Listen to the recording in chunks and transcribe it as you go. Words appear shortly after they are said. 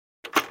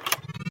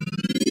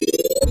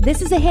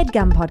This is a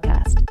HeadGum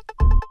podcast.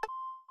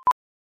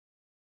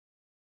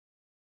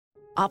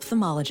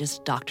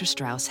 Ophthalmologist Dr.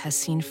 Strauss has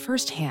seen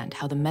firsthand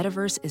how the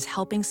metaverse is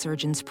helping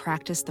surgeons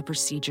practice the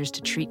procedures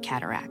to treat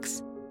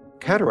cataracts.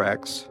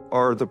 Cataracts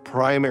are the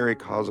primary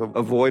cause of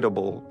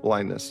avoidable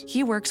blindness.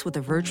 He works with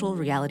a virtual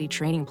reality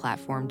training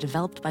platform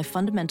developed by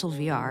Fundamental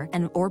VR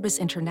and Orbis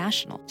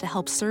International to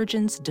help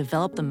surgeons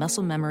develop the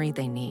muscle memory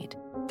they need.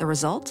 The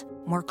result?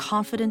 More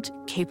confident,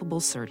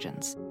 capable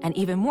surgeons. And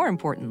even more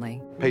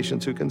importantly,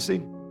 Patients who can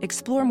see.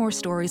 explore more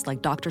stories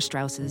like Dr.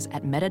 Strauss's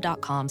at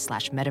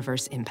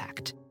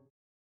meta.com/metaverseimpact.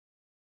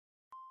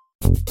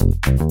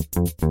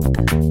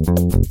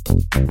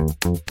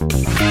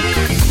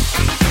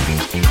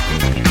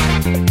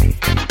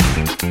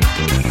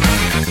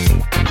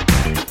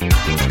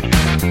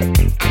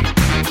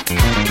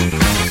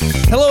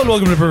 Hello and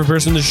welcome to Perfect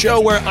Person, the show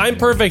where I'm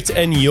perfect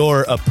and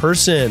you're a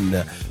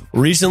person.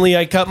 Recently,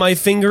 I cut my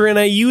finger and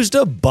I used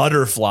a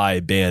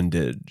butterfly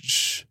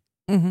bandage.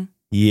 Mm-hmm.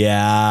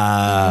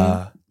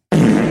 Yeah.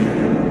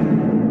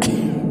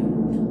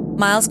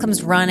 Miles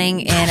comes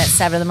running in at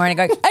 7 a.m.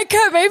 going, I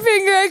cut my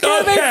finger,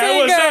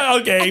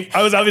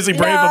 I was obviously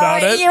brave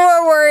about it. You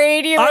were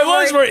worried. I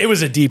was worried. It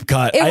was a deep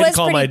cut. I had to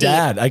call my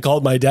dad. I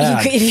called my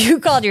dad. If you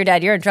called your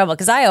dad, you're in trouble.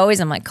 Because I always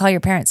am like, call your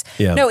parents.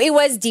 Yeah. No, it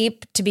was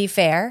deep, to be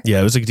fair.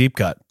 Yeah, it was a deep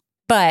cut.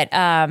 But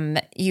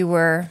you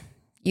were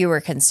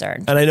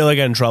concerned. And I know I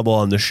got in trouble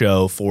on the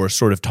show for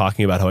sort of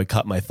talking about how I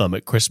cut my thumb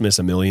at Christmas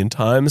a million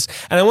times.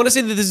 And I want to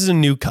say that this is a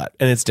new cut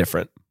and it's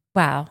different.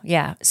 Wow.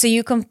 Yeah. So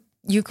you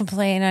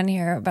complain on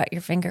here about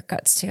your finger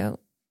cuts too.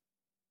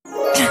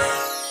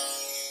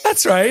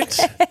 That's right.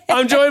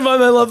 I'm joined by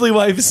my lovely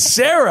wife,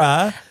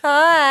 Sarah.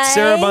 Hi.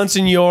 Sarah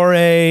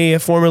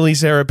Bonsignore, formerly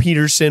Sarah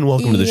Peterson.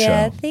 Welcome to the show.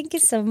 Yeah, thank you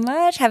so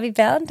much. Happy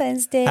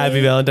Valentine's Day. Happy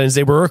Valentine's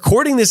Day. We're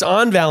recording this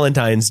on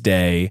Valentine's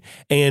Day,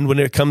 and when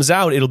it comes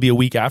out, it'll be a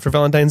week after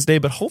Valentine's Day,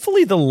 but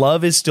hopefully the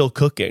love is still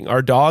cooking.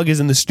 Our dog is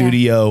in the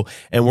studio,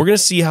 and we're going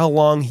to see how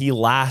long he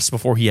lasts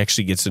before he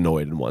actually gets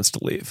annoyed and wants to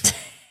leave.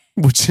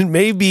 Which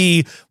may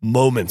be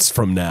moments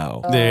from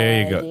now.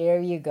 There you go. There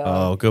you go.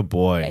 Oh, good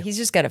boy. Yeah, he's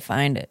just got to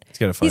find it.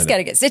 He's got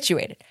to get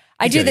situated.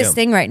 I do this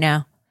thing right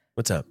now.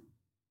 What's up?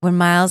 When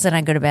Miles and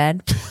I go to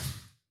bed.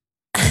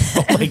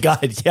 Oh my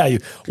God. Yeah.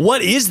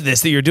 What is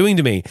this that you're doing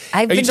to me?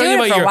 I've been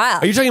doing it for a while.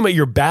 Are you talking about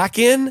your back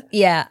in?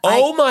 Yeah.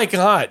 Oh my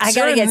God. I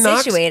got to get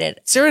situated.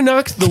 Sarah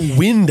knocked the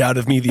wind out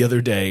of me the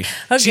other day.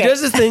 Okay. She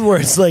does this thing where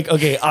it's like,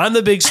 okay, I'm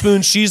the big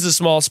spoon. She's the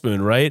small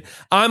spoon, right?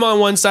 I'm on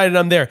one side and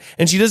I'm there.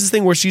 And she does this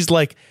thing where she's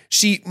like,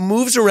 she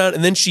moves around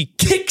and then she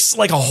kicks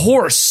like a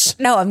horse.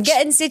 No, I'm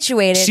getting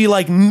situated. She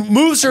like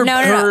moves her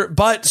No.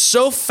 butt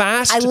so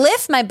fast. I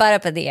lift my butt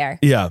up in the air.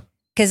 Yeah.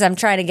 Because I'm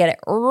trying to get it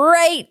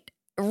right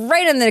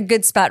in the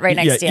good spot right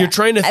next to you. You're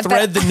trying to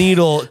thread the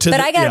needle to But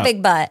I got a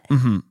big butt.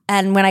 Mm-hmm.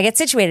 And when I get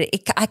situated,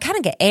 I kind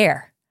of get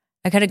air.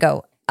 I kind of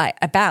go, I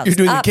bounce. You're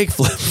doing up. a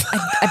kickflip.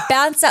 I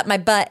bounce up my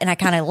butt and I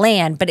kind of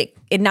land, but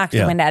it knocked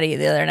the wind out of you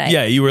the other night.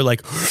 Yeah, you were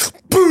like,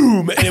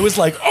 boom. And it was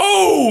like,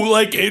 oh,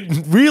 like it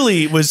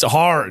really was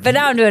hard. But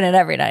now I'm doing it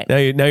every night. Now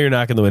you're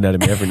knocking the wind out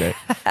of me every night.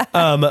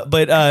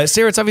 But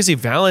Sarah, it's obviously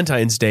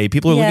Valentine's Day.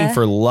 People are looking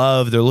for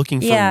love. They're looking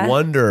for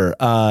wonder.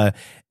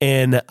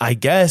 And I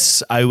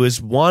guess I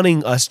was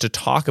wanting us to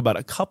talk about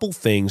a couple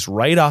things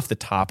right off the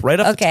top, Okay.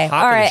 All right.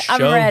 All right.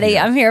 I'm ready.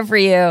 Here. I'm here for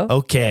you.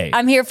 Okay.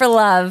 I'm here for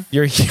love.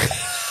 You're here.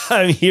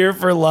 I'm here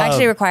for love.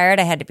 Actually required.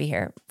 I had to be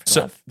here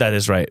for love. That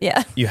is right.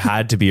 Yeah. You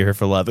had to be here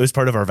for love. It was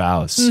part of our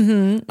vows.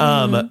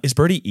 Is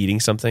Birdie eating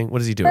something?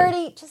 What is he doing?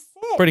 Birdie, just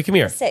sit. Birdie, come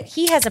here. Just sit.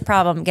 He has a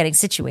problem getting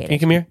situated. Can you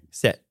come here?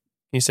 Sit. Can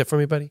you sit for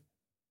me, buddy?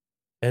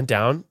 And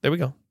down. There we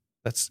go.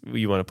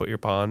 You want to put your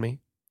paw on me?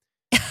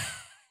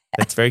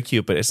 That's very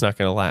cute, but it's not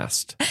going to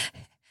last.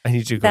 I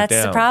need you to go down.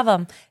 That's the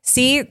problem.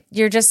 See,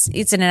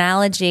 it's an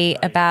analogy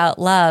about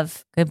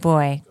love. Good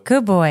boy.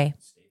 Good boy.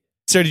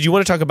 Sarah, did you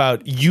want to talk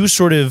about, you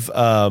sort of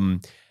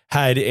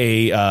had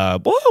a,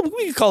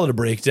 we could call it a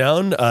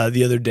breakdown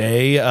the other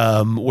day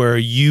where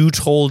you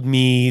told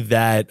me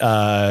that,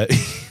 I'll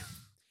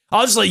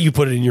just let you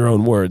put it in your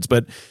own words,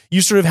 but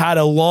you sort of had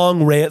a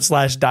long rant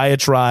 /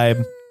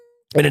 diatribe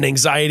and an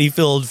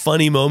anxiety-filled,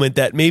 funny moment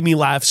that made me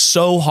laugh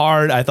so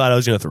hard I thought I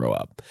was going to throw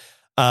up.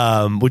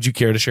 Would you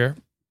care to share?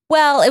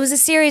 Well, it was a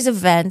series of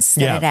events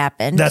that had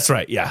happened. That's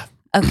right, yeah.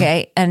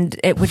 Okay, and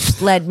which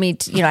led me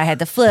to, I had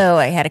the flu,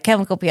 I had a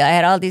chemical peel, I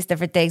had all these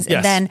different things. Yes.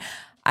 And then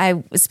I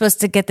was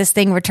supposed to get this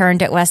thing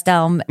returned at West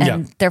Elm,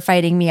 and they're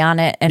fighting me on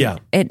it.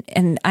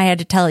 And I had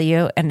to tell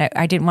you, and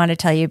I didn't want to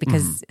tell you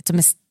because it's a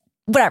mistake.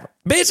 Whatever.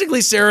 Basically,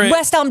 Sarah...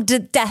 West Elm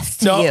did death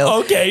to you.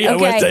 Okay.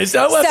 It's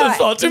not West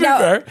fault, to be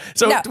fair.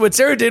 So what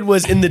Sarah did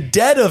was, in the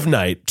dead of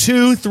night,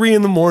 2-3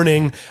 in the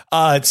morning,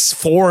 it's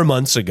 4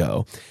 months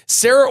ago,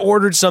 Sarah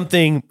ordered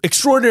something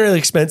extraordinarily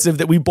expensive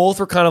that we both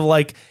were kind of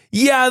like,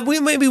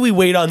 maybe we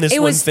wait on this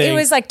one thing. It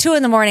was like 2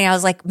 a.m. I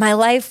was like, my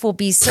life will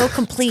be so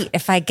complete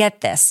if I get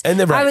this. And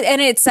then,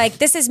 and it's like,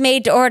 this is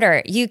made to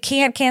order. You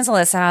can't cancel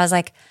this. And I was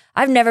like,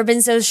 I've never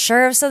been so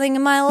sure of something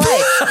in my life.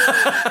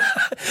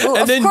 Well,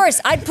 of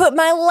course, I'd put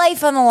my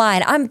life on the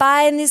line. I'm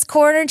buying this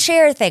corner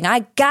chair thing.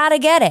 I gotta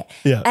get it.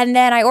 Yeah. And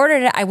then I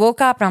ordered it. I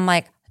woke up and I'm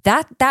like,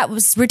 that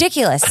was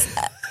ridiculous.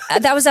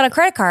 That was on a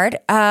credit card.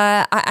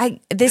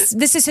 This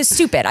is so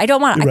stupid. I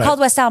don't want it. I called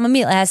West Elm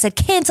immediately. I said,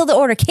 cancel the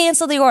order.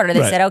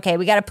 They said, okay,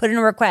 we got to put in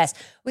a request.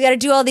 We got to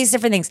do all these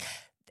different things.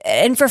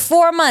 And for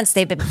 4 months,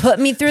 they've been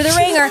putting me through the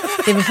ringer.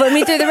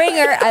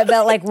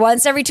 About like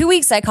once every 2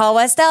 weeks, I call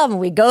West Elm and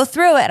we go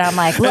through it. And I'm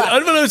like, look.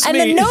 And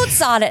the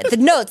notes on it,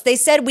 they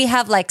said we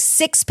have like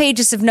 6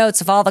 pages of notes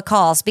of all the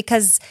calls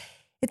because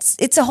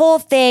it's a whole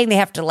thing. They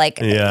have to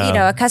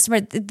a customer.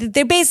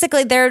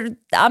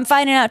 I'm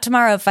finding out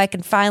tomorrow if I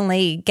can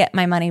finally get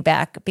my money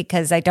back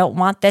because I don't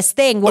want this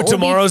thing.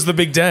 Tomorrow's the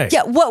big day.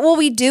 Yeah. What will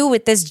we do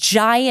with this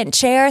giant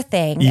chair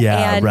thing?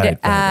 Yeah. And, right.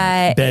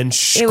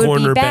 Bench, it would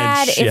corner be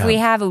bad bench. if we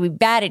have it. Would be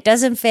bad. It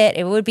doesn't fit.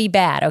 It would be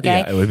bad. Okay.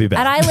 Yeah, it would be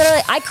bad.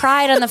 And I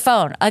cried on the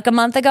phone like a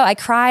month ago. I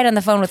cried on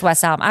the phone with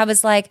West Elm. I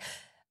was like,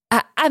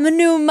 I'm a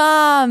new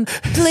mom.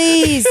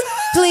 Please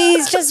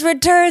just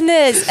return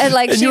this. And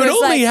like, she you was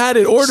only had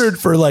it ordered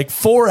for like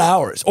 4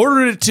 hours.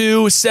 Ordered it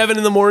to 7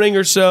 a.m.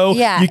 or so.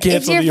 Yeah. You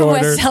canceled if the you're from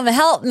order. West Elm,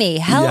 help me.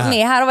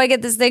 How do I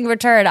get this thing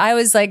returned? I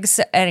was like,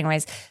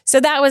 anyways.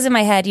 So that was in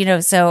my head,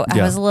 so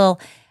I was a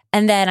little,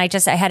 and then I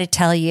had to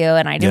tell you,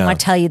 and I didn't want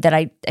to tell you that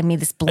I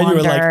made this blunder.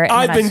 And you were like,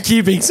 I've been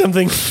keeping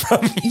something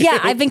from you. Yeah,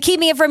 I've been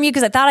keeping it from you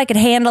because I thought I could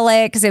handle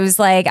it because it was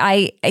like,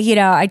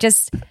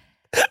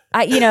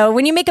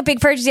 when you make a big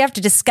purchase, you have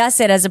to discuss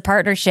it as a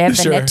partnership.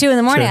 Sure, and at 2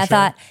 a.m, I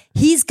thought,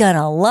 he's going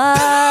to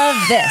love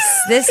this.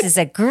 This is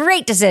a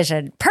great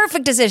decision.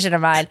 Perfect decision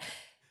of mine.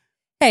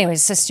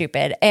 Anyways, so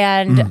stupid.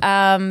 And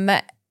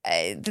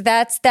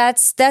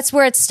that's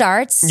where it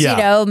starts,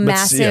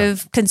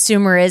 massive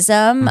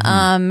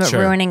consumerism,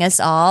 ruining us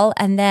all.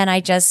 And then I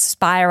just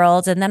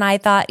spiraled. And then I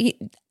thought,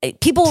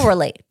 people will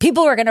relate.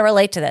 People are going to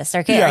relate to this.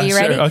 Okay, are you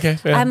ready? Okay.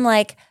 Yeah. I'm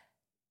like,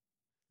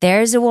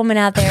 there's a woman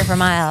out there for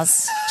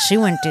miles. She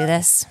wouldn't do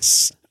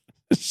this.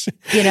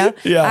 Yeah.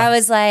 I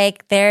was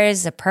like,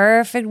 there's a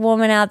perfect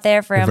woman out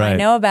there for him. Right. I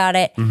know about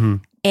it. Mm-hmm.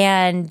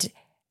 And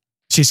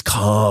she's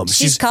calm.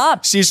 She's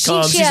calm. She's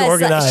calm. She She's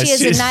organized.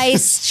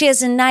 She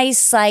has a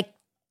nice like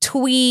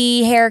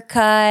twee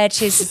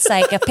haircut. It's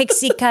like a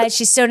pixie cut.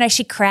 She's so nice.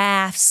 She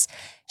crafts.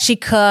 She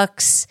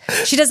cooks.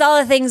 She does all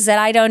the things that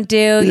I don't do,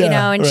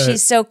 and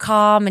she's so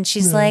calm. And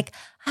she's like,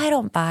 I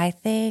don't buy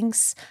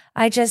things.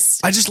 I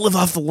just live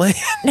off the land.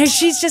 No,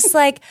 she's just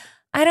like,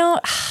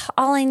 all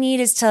I need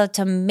is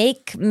to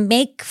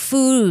make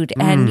food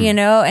and,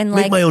 and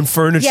make my own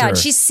furniture. Yeah.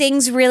 She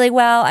sings really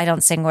well. I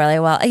don't sing really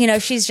well.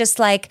 She's just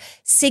like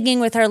singing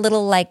with her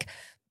little like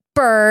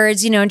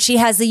birds, and she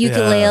has the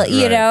ukulele,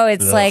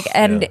 it's like,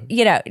 and,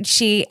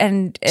 she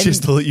has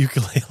the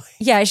ukulele.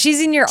 Yeah.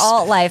 She's in your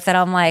alt life that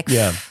I'm like,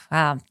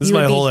 wow. This is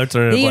my whole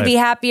alternative life. You'd be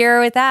happier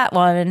with that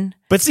one.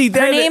 But see,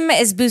 her name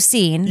is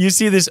Bonsignore. You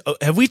see this.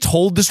 Have we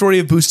told the story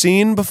of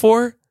Bonsignore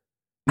before?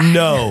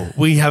 No,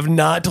 we have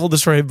not told the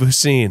story of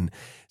Bonsignore.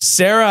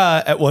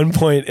 Sarah, at one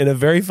point in a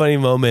very funny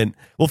moment.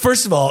 Well,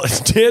 first of all,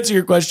 to answer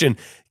your question,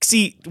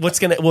 see what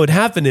would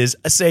happen is,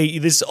 say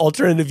this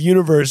alternative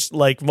universe,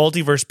 like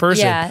multiverse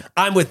person,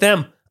 I'm with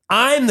them.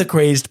 I'm the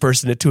crazed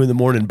person at 2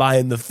 a.m.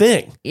 buying the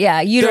thing.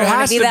 Yeah, you don't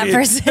want to be that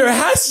person. There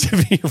has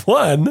to be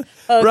one.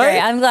 Okay, right?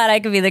 I'm glad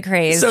I could be the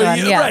crazed one.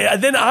 Right.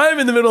 Then I'm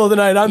in the middle of the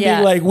night. I'm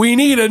being like, we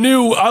need a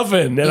new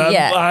oven. And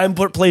I'm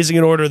placing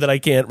an order that I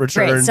can't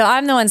return. Right. So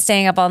I'm the one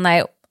staying up all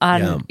night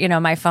on,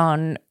 my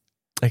phone.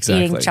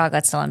 Exactly. Eating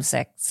chocolate till I'm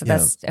sick. So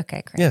that's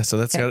okay. Great. Yeah. So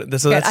that's good.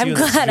 That's I'm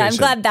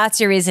glad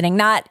that's your reasoning.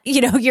 Not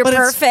you're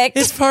perfect.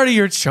 It's part of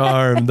your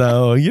charm,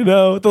 though.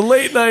 The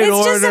late night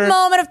order. It's just a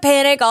moment of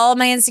panic. All of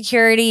my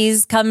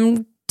insecurities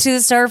come to the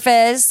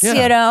surface. Yeah,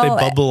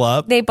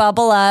 they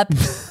bubble up.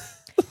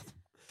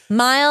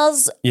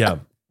 Miles. Yeah.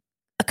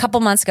 A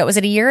couple months ago. Was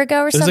it a year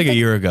ago or something? It was like a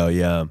year ago.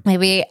 Yeah.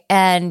 Maybe.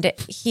 And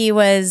he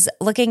was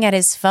looking at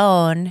his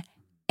phone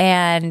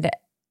and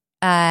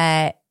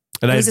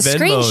it was a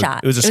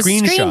screenshot. It was a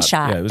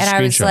screenshot. Yeah, and I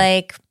was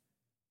like,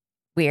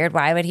 weird.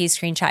 Why would he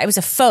screenshot? It was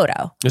a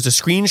photo. It was a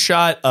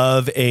screenshot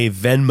of a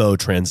Venmo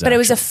transaction. But it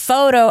was a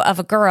photo of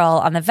a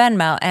girl on the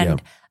Venmo.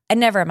 And I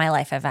never in my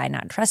life have I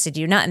not trusted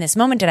you. Not in this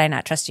moment did I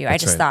not trust you. I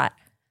just thought.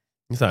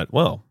 You thought,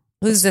 well.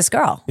 Who's this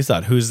girl? You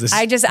thought, who's this?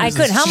 I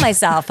couldn't help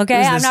myself.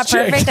 Okay. I'm not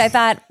perfect. I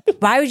thought,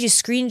 why would you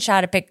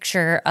screenshot a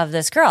picture of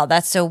this girl?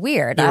 That's so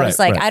weird. I was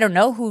like, I don't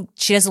know who.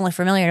 She doesn't look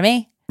familiar to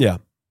me. Yeah.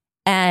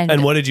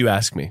 And what did you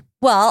ask me?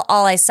 Well,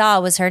 all I saw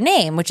was her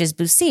name, which is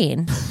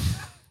Bonsignore.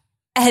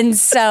 And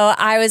so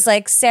I was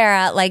like,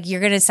 Sarah, like, you're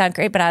going to sound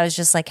great. But I was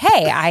just like,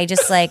 hey,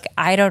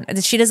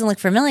 she doesn't look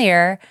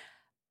familiar.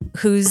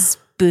 Who's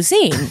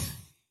Bonsignore?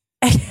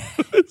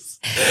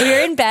 We were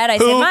in bed. I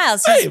said,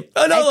 Miles.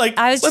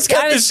 Let's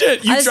cut this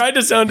shit. You tried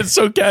to sound it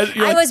so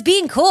casual. I was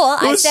being cool.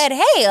 I said,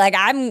 hey, like,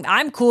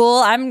 I'm cool.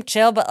 I'm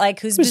chill. But like,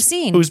 who's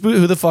Bonsignore?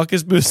 Who the fuck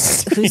is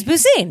Bonsignore? Who's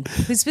Bonsignore?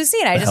 Who's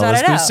Bonsignore? I just want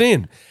to know.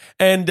 Bonsignore?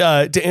 And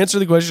to answer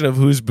the question of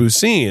who's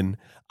Bonsignore,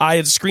 I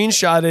had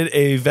screenshotted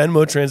a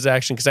Venmo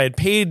transaction because I had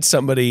paid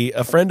somebody,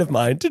 a friend of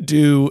mine, to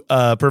do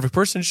a perfect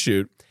person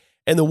shoot.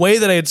 And the way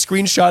that I had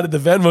screenshotted the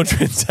Venmo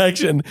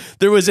transaction,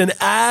 there was an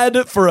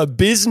ad for a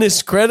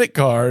business credit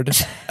card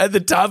at the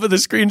top of the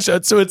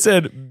screenshot. So it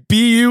said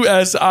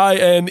BUSINES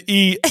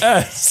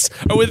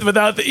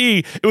without the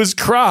E. It was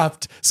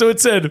cropped. So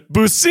it said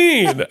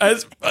Busin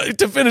as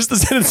to finish the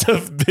sentence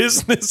of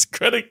business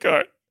credit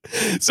card.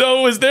 So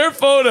it was their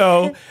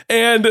photo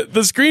and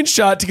the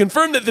screenshot to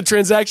confirm that the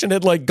transaction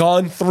had like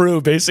gone through,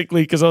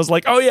 basically, because I was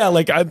like, oh yeah,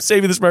 like I'm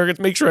saving this market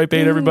to make sure I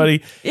paid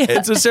everybody. Yeah.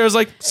 And so Sarah's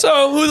like,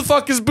 so who the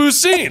fuck is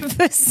Busin?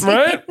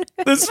 Right?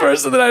 This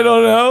person that I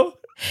don't know.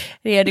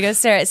 You had to go,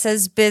 Sarah, it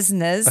says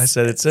business. I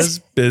said it says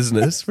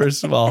business,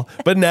 first of all.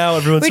 But now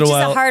every once in a while.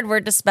 Which is a hard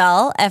word to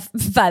spell,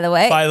 by the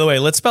way. By the way,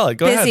 let's spell it.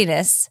 Go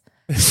Busyness.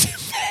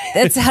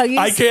 That's how you.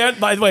 I can't.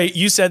 By the way,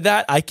 you said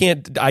that. I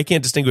can't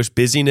distinguish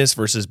busyness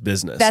versus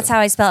business. That's how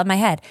I spell it in my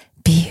head.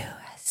 B-U-S-I-B-U-S-I.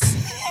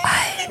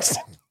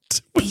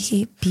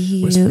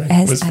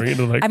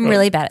 I'm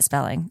really bad at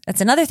spelling. That's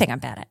another thing I'm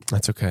bad at.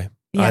 That's okay.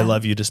 Yeah. I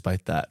love you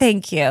despite that.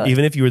 Thank you.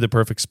 Even if you were the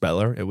perfect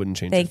speller, it wouldn't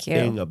change a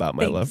thing about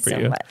my love for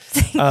you.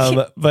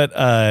 But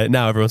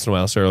now every once in a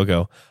while, Sarah will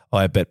go, oh,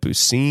 I bet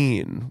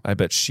Busin. I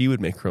bet she would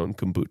make her own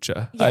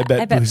kombucha. Yeah, I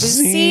bet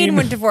Busin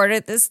would have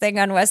ordered this thing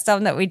on West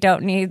Elm that we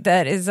don't need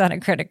that is on a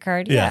credit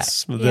card.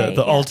 Yes,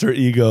 the alter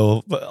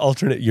ego,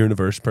 alternate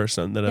universe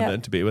person that I'm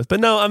meant to be with. But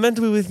no, I'm meant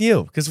to be with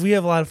you because we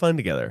have a lot of fun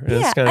together. And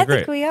it's kind of great. I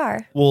think we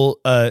are. Well,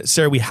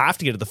 Sarah, we have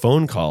to get to the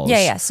phone calls.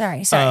 Yeah.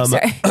 Sorry.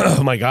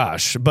 Oh my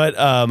gosh. But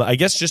I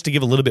guess just to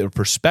give a little bit of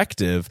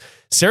perspective,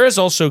 Sarah's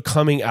also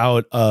coming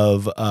out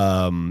of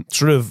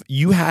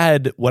you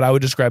had what I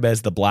would describe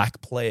as the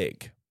Black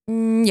Plague.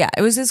 Yeah,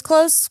 it was as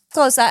close.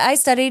 I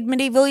studied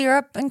medieval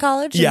Europe in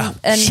college.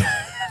 And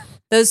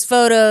those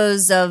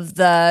photos of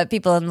the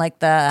people in like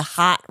the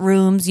hot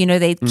rooms,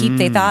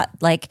 they thought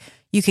like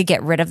you could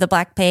get rid of the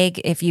Black Plague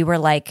if you were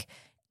like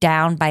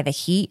down by the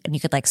heat and you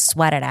could like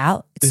sweat it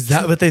out. Is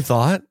that what they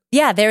thought?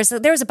 Yeah, there was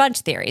a bunch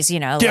of theories,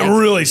 Get like,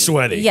 really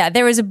sweaty. Yeah,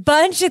 there was a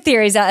bunch of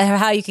theories on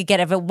how you could get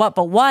it.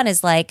 But one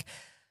is like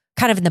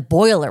kind of in the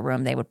boiler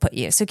room they would put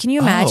you. So can you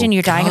imagine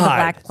you're dying of the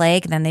Black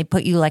Plague and then they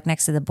put you like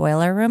next to the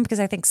boiler room? Because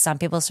I think some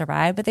people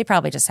survived, but they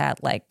probably just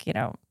had like,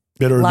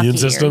 better immune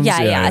systems.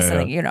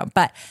 Something,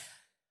 but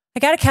I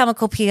got a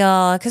chemical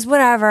peel because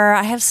whatever,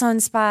 I have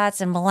sunspots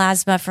and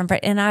melasma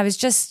and I was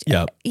just,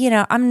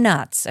 I'm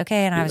nuts.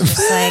 Okay. And I was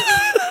just like,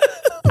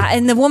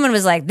 and the woman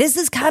was like, this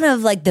is kind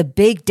of like the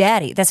Big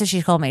Daddy. That's what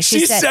she told me.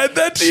 She said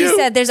that to you? She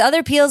said, there's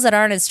other peels that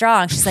aren't as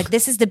strong. She's like,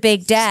 this is the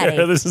Big Daddy.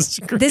 Sarah, this is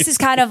great. This is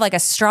kind of like a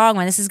strong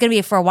one. This is going to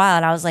be for a while.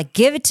 And I was like,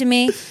 give it to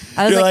me.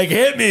 I was You're like,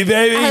 hit me,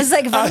 baby. I was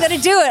like, if I'm going to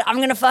do it, I'm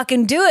going to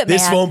fucking do it, man.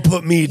 This won't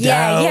put me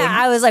down. Yeah.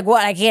 I was like,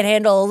 what? I can't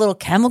handle a little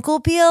chemical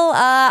peel?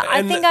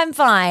 I think I'm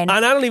fine.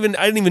 And I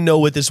didn't even know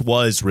what this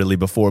was really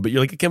before, but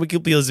you're like, a chemical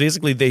peel is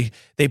basically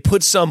they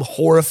put some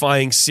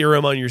horrifying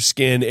serum on your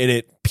skin and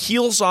it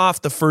peels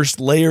off the first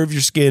layer of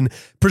your skin,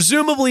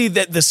 presumably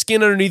that the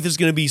skin underneath is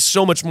going to be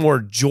so much more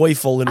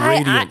joyful and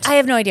radiant. I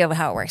have no idea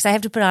how it works. I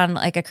have to put on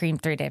like a cream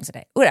 3 times a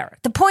day. Whatever.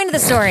 The point of the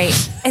story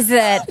is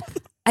that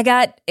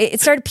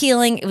it started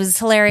peeling. It was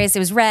hilarious. It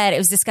was red. It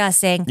was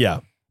disgusting.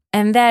 Yeah.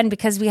 And then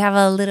because we have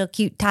a little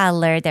cute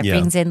toddler that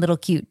brings in little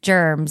cute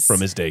germs.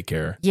 From his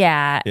daycare.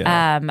 Yeah.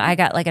 I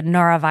got like a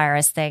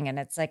norovirus thing and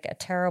it's like a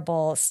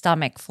terrible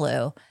stomach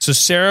flu. So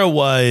Sarah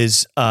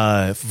was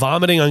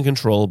vomiting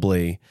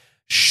uncontrollably,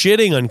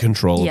 shitting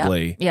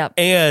uncontrollably,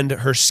 and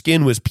her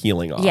skin was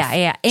peeling off.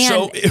 Yeah.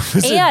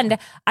 And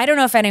I don't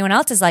know if anyone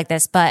else is like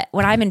this, but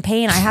when I'm in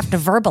pain, I have to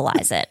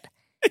verbalize it.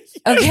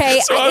 Okay.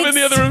 So I'm in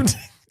the other room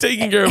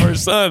taking care of our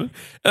son,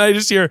 and I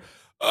just hear,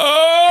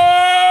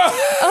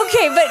 oh!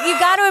 Okay, but you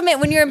got to admit,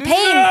 when you're in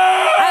pain,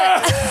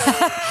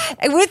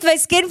 with my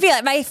skin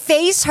feeling, my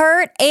face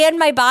hurt and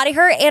my body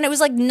hurt, and it was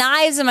like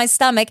knives in my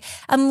stomach.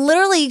 I'm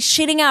literally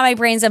shitting out my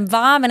brains. I'm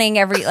vomiting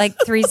every like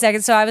 3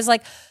 seconds. So I was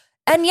like,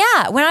 and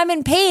yeah, when I'm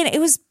in pain, it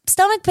was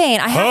stomach pain.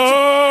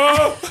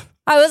 I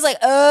was like,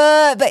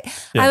 but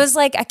I was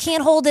like, I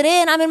can't hold it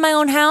in. I'm in my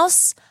own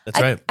house. That's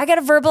right. I got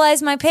to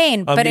verbalize my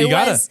pain. But you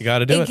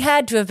gotta do it. It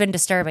had to have been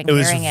disturbing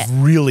hearing it. It was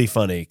really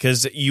funny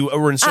because you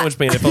were in so much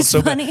pain. I felt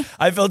so bad.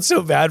 I felt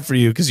so bad for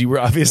you because you were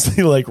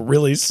obviously like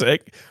really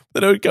sick.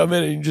 That I would come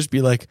in and you'd just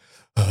be like,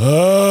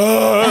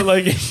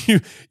 like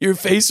your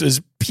face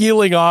was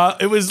peeling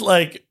off. It was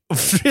like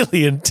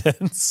really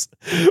intense.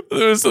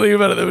 There was something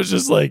about it that was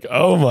just like,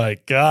 oh my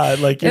God.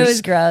 Like it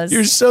was gross.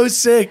 You're so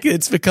sick.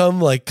 It's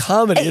become like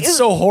comedy. It's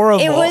so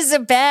horrible. It was a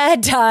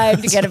bad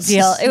time to get a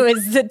peel. It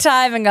was the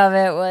timing of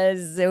it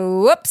was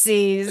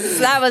whoopsies.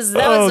 That was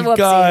whoopsies.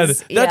 God.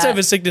 That type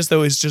of sickness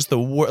though is just the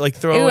worst. Like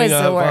throwing it was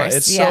up. The worst.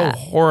 It's so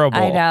horrible.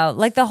 I know.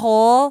 Like the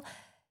whole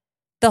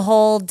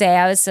day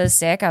I was so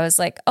sick. I was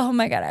like, oh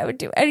my God, I would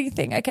do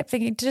anything. I kept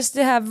thinking just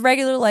to have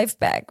regular life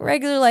back.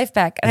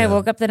 And I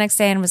woke up the next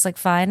day and was like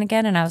fine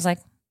again. And I was like,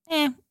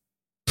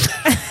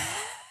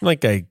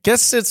 Like, I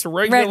guess it's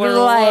regular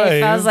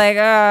life. I was like,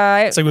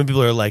 It's like when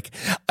people are like,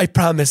 I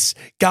promise,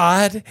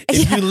 God,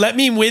 if you let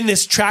me win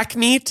this track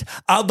meet,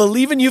 I'll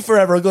believe in you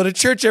forever. I'll go to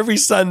church every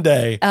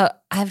Sunday. Oh,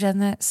 I've done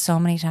that so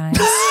many times.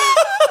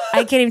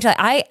 I can't even tell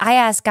you. I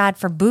asked God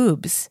for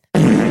boobs.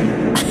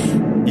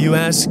 You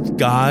asked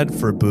God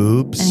for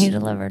boobs? And he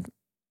delivered.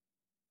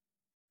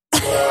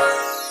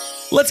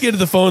 Let's get to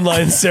the phone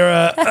line,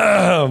 Sarah.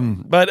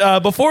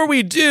 But before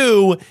we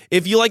do,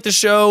 if you like the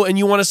show and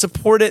you want to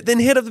support it, then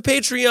hit up the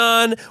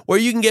Patreon where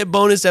you can get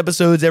bonus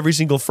episodes every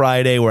single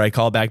Friday where I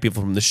call back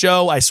people from the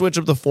show. I switch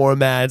up the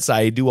formats.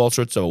 I do all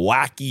sorts of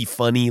wacky,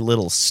 funny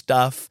little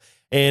stuff.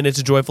 And it's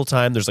a joyful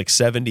time. There's like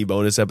 70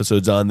 bonus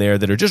episodes on there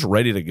that are just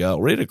ready to go,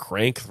 ready to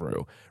crank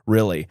through,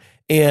 really.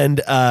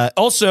 And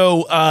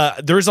also,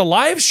 there's a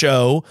live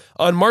show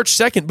on March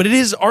 2nd, but it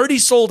is already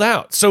sold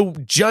out. So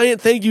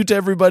giant thank you to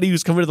everybody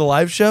who's coming to the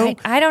live show.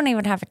 I don't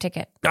even have a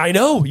ticket. I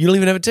know. You don't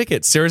even have a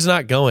ticket. Sarah's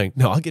not going.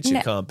 No, I'll get you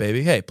a comp,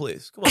 baby. Hey,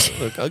 please. Come on.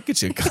 Look, I'll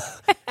get you a comp.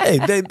 Hey,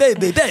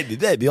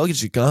 baby, I'll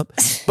get you a comp.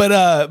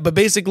 But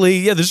basically,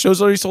 yeah, this show's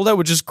already sold out,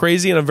 which is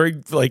crazy. And I'm very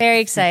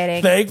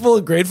exciting. Thankful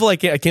and grateful. I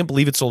can't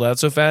believe it sold out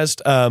so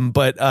fast.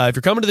 But if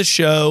you're coming to the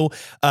show,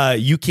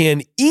 you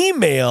can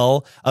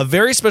email a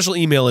very special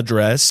email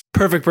address,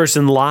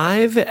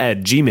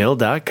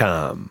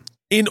 perfectpersonlive@gmail.com.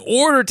 in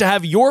order to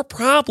have your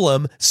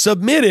problem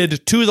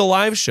submitted to the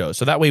live show.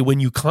 So that way, when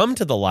you come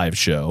to the live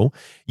show,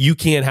 you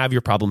can have your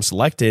problem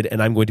selected,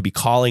 and I'm going to be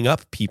calling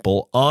up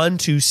people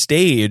onto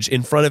stage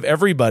in front of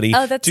everybody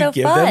to so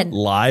give fun. them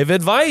live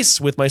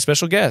advice with my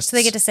special guests. So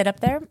they get to sit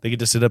up there? They get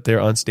to sit up there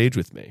on stage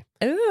with me.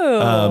 Ooh.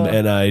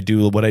 And I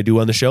do what I do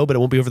on the show, but it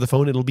won't be over the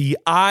phone. It'll be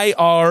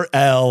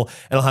IRL,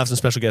 and I'll have some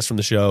special guests from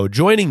the show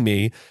joining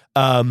me.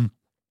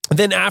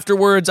 Then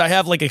afterwards, I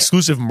have like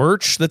exclusive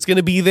merch that's going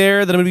to be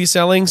there that I'm going to be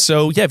selling.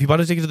 So yeah, if you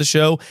want to take it to the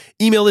show,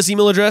 email this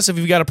email address if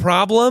you've got a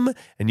problem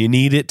and you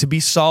need it to be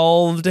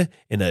solved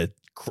in a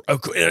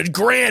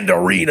grand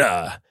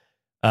arena.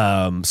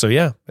 So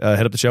yeah,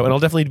 head up the show, and I'll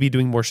definitely be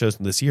doing more shows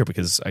this year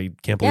because I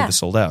can't believe it's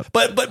sold out.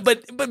 But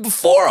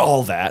before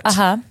all that,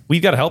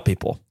 we've got to help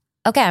people.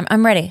 Okay,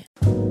 I'm ready.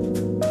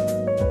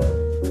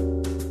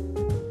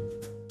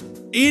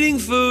 Eating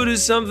food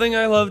is something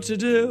I love to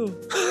do.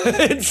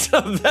 It's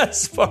the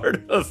best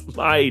part of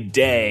my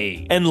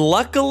day. And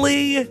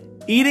luckily,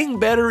 eating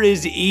better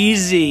is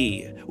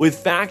easy. With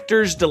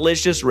Factor's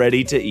delicious,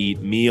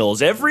 ready-to-eat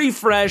meals. Every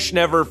fresh,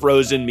 never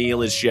frozen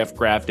meal is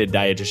chef-crafted,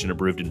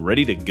 dietitian-approved, and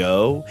ready to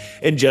go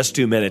in just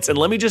 2 minutes. And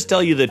let me just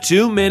tell you, the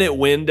 2-minute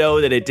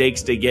window that it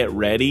takes to get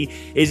ready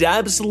is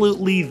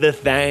absolutely the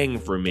thing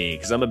for me,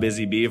 because I'm a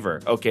busy beaver.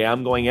 Okay,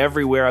 I'm going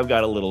everywhere. I've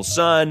got a little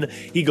son.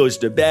 He goes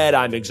to bed.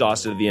 I'm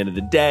exhausted at the end of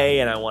the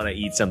day, and I want to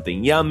eat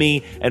something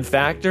yummy. And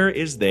Factor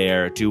is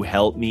there to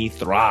help me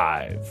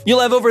thrive. You'll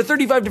have over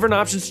 35 different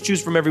options to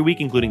choose from every week,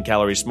 including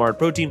Calorie Smart,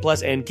 Protein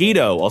Plus, and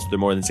Keto. Also, there are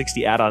more than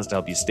 60 add-ons to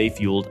help you stay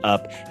fueled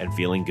up and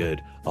feeling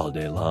good all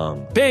day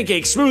long.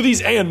 Pancakes,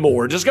 smoothies, and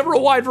more. Discover a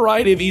wide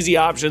variety of easy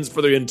options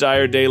for the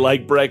entire day,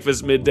 like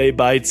breakfast, midday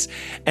bites,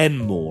 and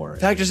more.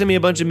 Factor sent me a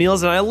bunch of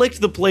meals, and I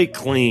licked the plate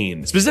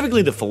clean.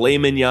 Specifically, the filet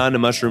mignon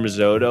and mushroom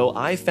risotto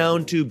I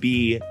found to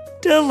be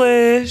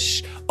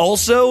delish.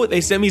 Also,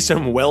 they sent me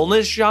some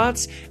wellness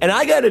shots, and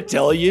I gotta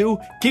tell you,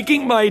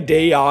 kicking my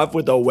day off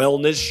with a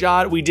wellness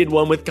shot, we did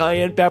one with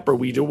cayenne pepper.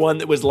 We did one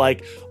that was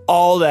like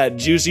all that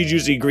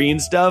juicy green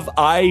stuff.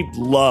 I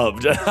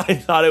loved. I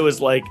thought it was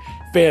like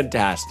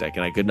fantastic,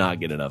 and I could not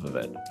get enough of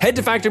it. Head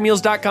to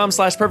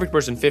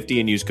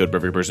factormeals.com/perfectperson50 and use code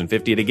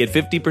perfectperson50 to get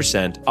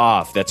 50%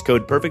 off. That's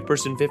code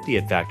perfectperson50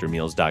 at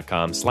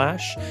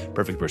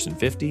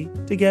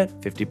factormeals.com/perfectperson50 to get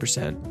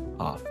 50%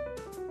 off.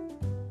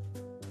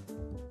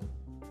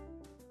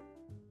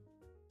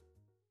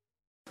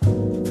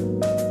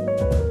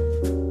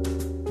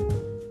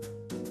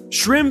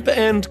 Shrimp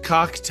and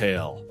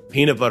cocktail,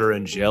 peanut butter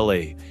and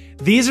jelly.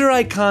 These are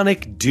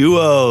iconic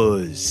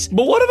duos.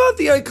 But what about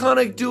the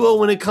iconic duo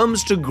when it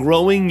comes to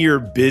growing your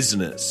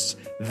business?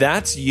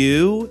 That's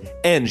you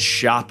and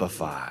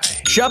Shopify.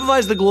 Shopify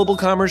is the global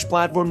commerce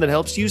platform that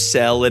helps you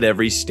sell at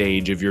every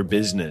stage of your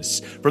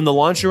business. From the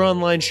launch your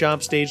online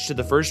shop stage to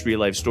the first real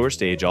life store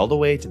stage, all the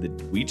way to the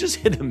we just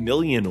hit 1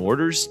 million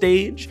orders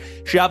stage,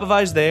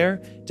 Shopify's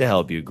there to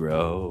help you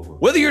grow.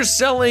 Whether you're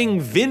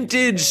selling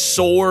vintage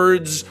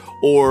swords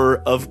or,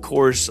 of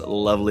course,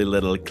 lovely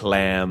little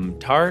clam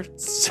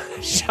tarts,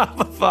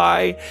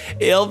 Shopify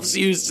helps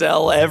you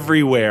sell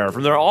everywhere.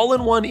 From their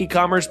all-in-one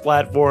e-commerce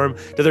platform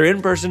to their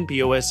in-person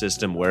POS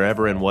system,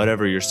 wherever and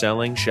whatever you're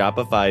selling,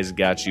 Shopify's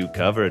got you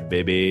covered,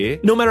 baby.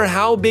 No matter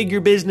how big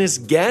your business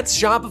gets,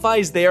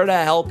 Shopify's there to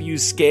help you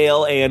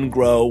scale and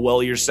grow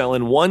while you're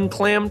selling one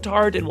clam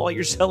tart and while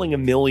you're selling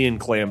 1 million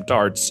clam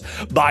tarts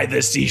by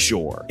the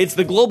seashore. It's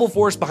the global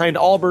force behind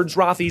Allbirds,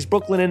 Rothy's,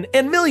 Brooklinen,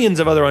 and millions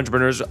of other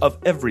entrepreneurs of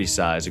every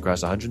size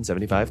across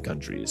 175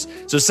 countries.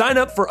 So sign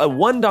up for a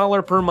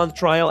 $1 per month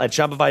trial at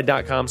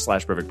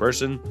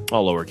shopify.com/perfectperson,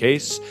 all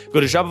lowercase. Go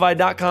to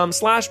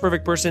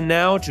shopify.com/perfectperson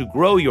now to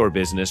grow your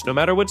business no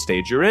matter what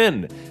stage you're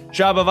in.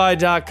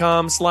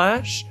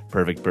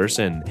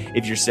 Shopify.com/perfectperson.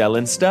 If you're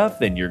selling stuff,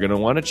 then you're going to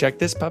want to check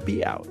this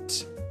puppy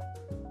out.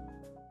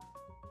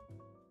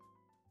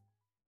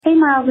 Hey,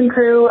 Miles and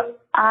crew.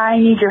 I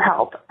need your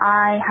help.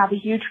 I have a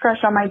huge crush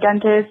on my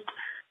dentist.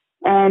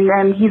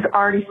 And he's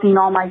already seen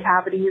all my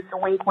cavities,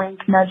 wink, wink,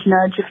 nudge,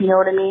 nudge, if you know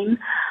what I mean.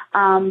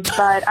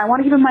 But I want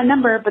to give him my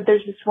number, but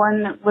there's just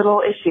one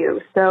little issue.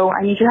 So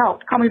I need your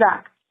help. Call me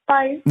back.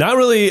 Bye. Not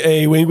really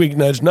a wink, wink,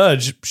 nudge,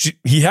 nudge.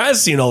 He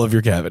has seen all of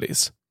your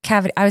cavities.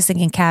 Cavity. I was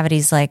thinking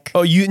cavities like.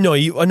 Oh,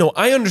 no,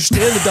 I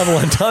understand the double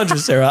entendre,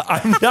 Sarah.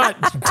 I'm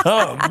not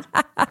dumb.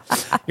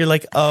 You're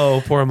like,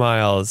 oh, poor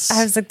Miles.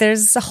 I was like,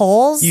 there's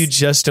holes. You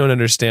just don't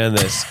understand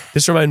this.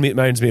 This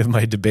reminds me of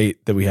my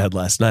debate that we had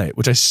last night,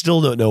 which I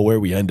still don't know where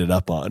we ended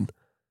up on.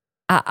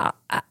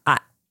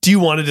 Do you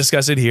want to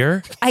discuss it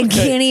here? I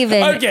can't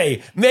even.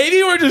 Okay,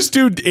 maybe we're just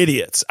two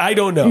idiots. I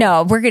don't know.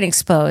 No, we're going to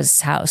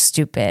expose how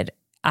stupid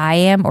I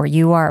am or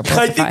you are.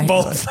 I think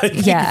both. I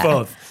think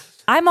both.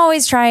 I'm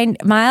always trying.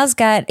 Miles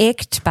got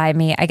icked by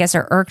me, I guess,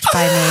 or irked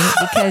by me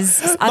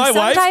because my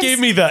wife gave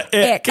me the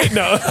ick.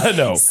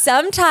 No.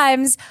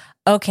 Sometimes,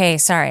 okay,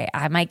 sorry,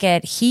 I might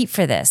get heat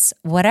for this.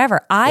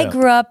 Whatever. I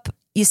grew up.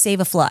 You save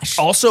a flush.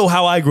 Also,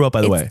 how I grew up,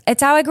 by the way.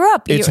 It's how I grew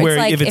up. It's where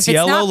like, if it's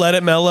yellow, let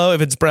it mellow.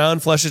 If it's brown,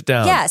 flush it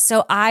down. Yeah.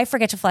 So I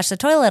forget to flush the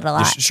toilet a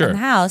lot in the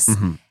house.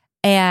 Mm-hmm.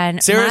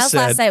 And Sarah Miles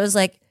last night was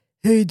like,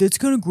 "Hey, that's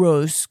kind of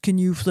gross. Can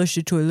you flush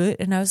the toilet?"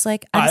 And I was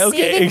like, "I'm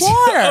saving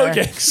water."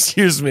 Okay,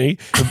 excuse me.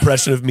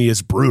 Impression of me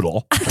is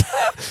brutal.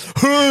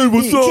 Hey,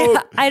 what's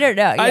up? I don't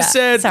know. I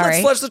said, let's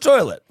flush the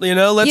toilet. You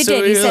know, let's. You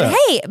did. You said,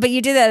 "Hey," but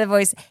you did that in the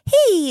voice.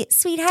 "Hey,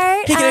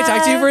 sweetheart. Hey, can I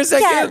talk to you for a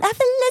second? Yeah,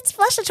 let's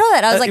flush the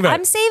toilet." I was like,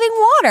 "I'm saving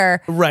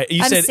water." Right.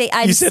 You said,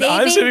 I'm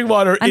saving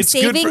water. I'm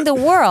saving the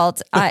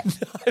world. I'm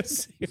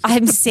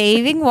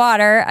saving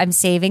water. I'm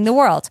saving the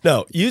world.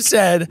 No, you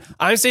said,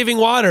 I'm saving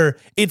water.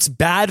 It's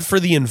bad for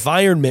the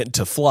environment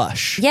to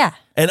flush. Yeah.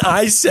 And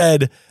I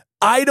said,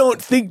 I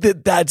don't think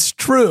that that's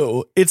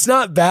true. It's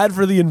not bad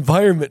for the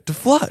environment to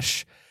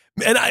flush.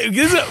 And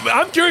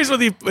I'm curious what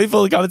the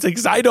people in the comments say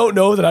because I don't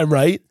know that I'm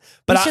right.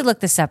 But we should look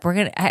this up.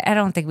 I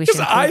don't think we should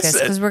include this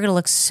because we're going to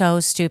look so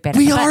stupid.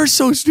 We are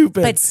so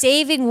stupid. But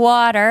saving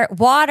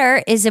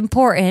water is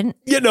important.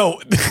 You know.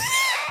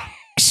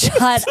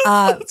 Shut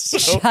up.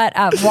 Shut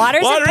up. Water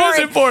is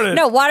important.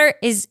 No, water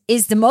is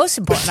the most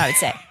important, I would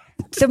say.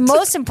 The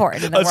most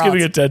important in the world. I was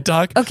giving a TED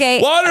Talk.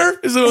 Okay. Water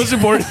is the most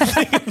important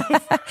thing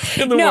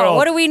in the world. No,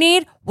 what do we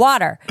need?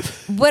 Water.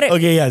 What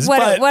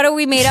are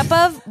we made up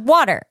of?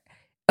 Water.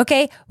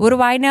 Okay. What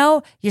do I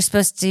know? You're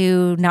supposed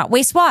to not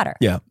waste water.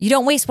 Yeah. You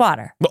don't waste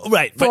water. Well,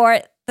 right.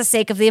 For the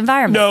sake of the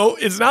environment. No,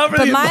 it's not for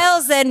the environment. But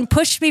Miles then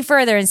pushed me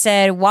further and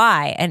said,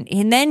 why?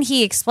 And then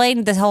he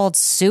explained the whole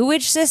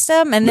sewage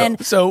system. And then,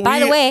 by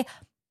the way,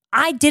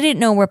 I didn't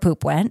know where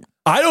poop went.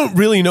 I don't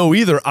really know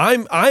either. I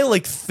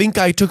think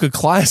I took a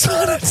class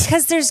on it.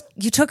 Because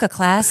you took a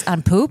class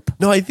on poop?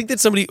 No, I think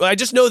that I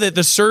just know that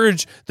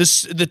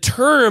the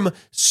term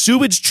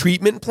sewage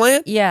treatment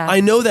plant, I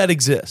know that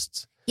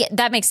exists. Yeah,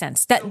 that makes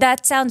sense.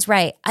 That sounds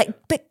right.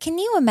 But can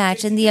you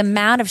imagine the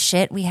amount of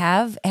shit we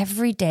have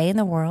every day in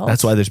the world?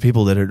 That's why there's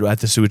people that are at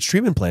the sewage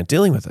treatment plant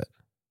dealing with it.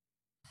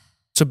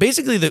 So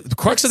basically the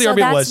crux of the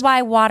argument was... that's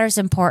why water's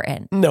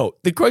important. No,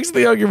 the crux of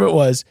the argument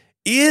was,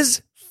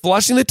 is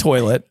flushing the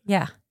toilet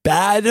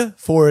bad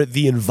for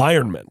the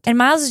environment? And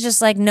Miles is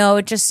just like,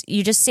 no,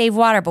 you just save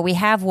water, but we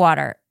have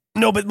water.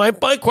 No, but my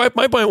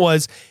point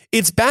was,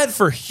 it's bad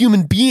for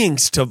human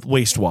beings to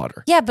waste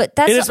water. Yeah, but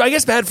that's... And it's, I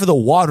guess, bad for the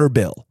water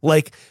bill.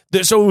 Like,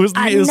 so it was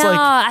like...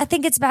 I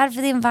think it's bad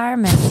for the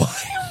environment. Well,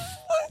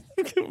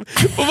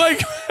 my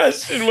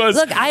question was...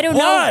 Look, I don't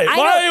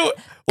know.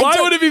 Why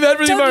would it be bad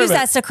for the environment? Don't use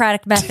that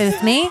Socratic method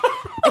with me.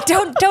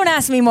 Don't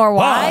ask me more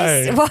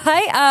why.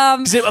 Why?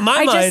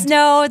 I just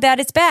know that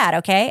it's bad,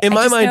 okay? In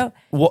my mind,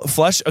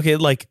 flush, okay,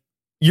 like,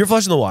 you're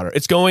flushing the water.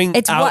 It's going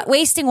out.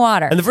 Wasting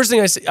water. And the first thing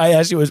I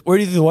asked you was, where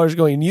do you think the water's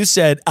going? And you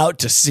said, out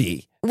to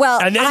sea.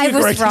 Well, I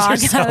was wrong.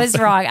 I was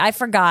wrong. I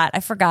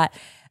forgot.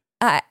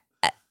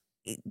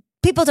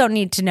 People don't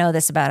need to know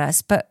this about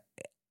us, but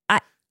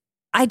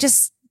I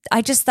just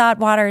thought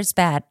water is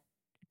bad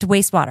to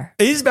waste water.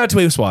 It is bad to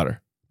waste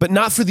water, but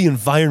not for the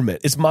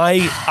environment. It's I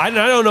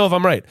don't know if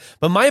I'm right,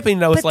 but my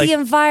opinion, I was but the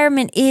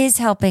environment is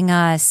helping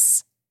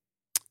us.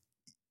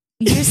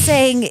 You're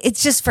saying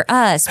it's just for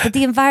us, but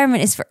the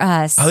environment is for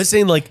us. I was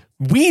saying like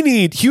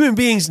human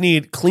beings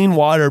need clean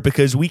water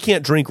because we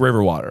can't drink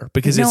river water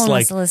because no it's one like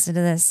wants to listen to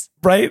this,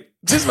 right?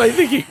 Just my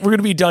thinking, we're going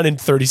to be done in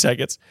 30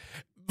 seconds.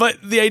 But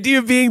the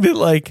idea being that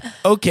like,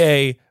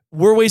 okay,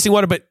 we're wasting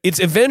water, but it's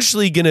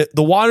eventually the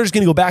water's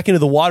going to go back into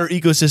the water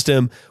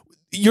ecosystem.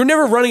 You're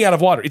never running out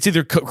of water. It's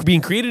either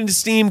being created into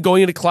steam,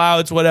 going into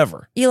clouds,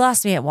 whatever. You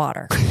lost me at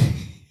water.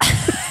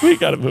 We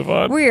got to move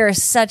on. We are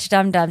such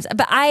dum-dums.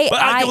 But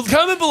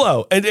comment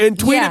below and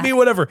tweet at me,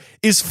 whatever.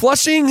 Is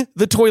flushing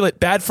the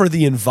toilet bad for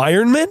the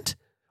environment?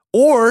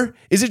 Or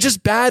is it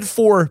just bad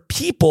for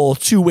people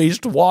to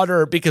waste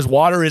water because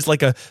water is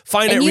like a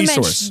finite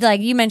resource?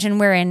 You mentioned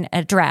we're in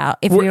a drought.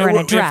 If we're in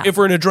a drought. If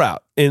we're in a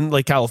drought in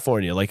like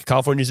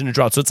California's in a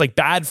drought. So it's like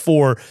bad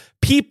for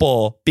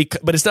people,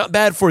 but it's not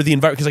bad for the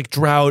environment because like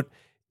drought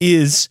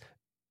is,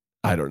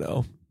 I don't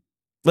know.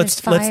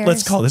 Let's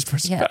call this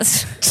person back.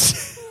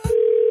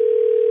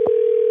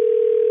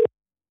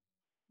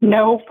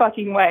 No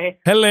fucking way.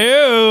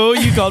 Hello.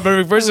 You called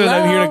perfect person.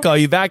 I'm here to call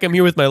you back. I'm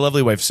here with my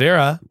lovely wife,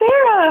 Sarah.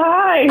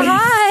 Sarah,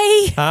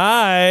 hi.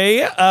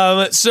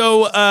 Hi.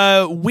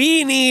 So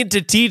we need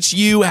to teach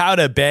you how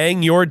to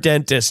bang your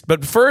dentist.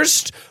 But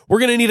first, we're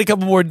going to need a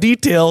couple more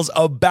details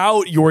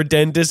about your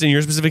dentist and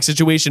your specific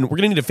situation. We're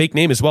going to need a fake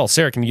name as well.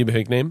 Sarah, can you give me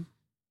a fake name?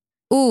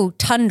 Ooh,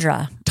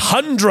 Tundra.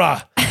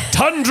 Tundra.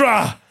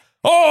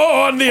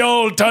 Oh, on the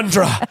old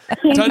Tundra.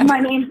 Changing my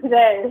name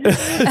today.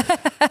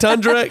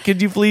 Tundra, could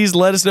you please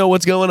let us know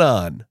what's going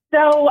on?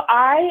 So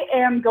I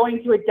am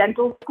going to a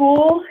dental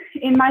school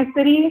in my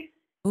city,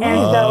 and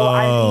so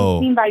I'm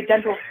being seen by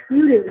dental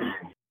students.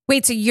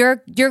 Wait, so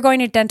you're going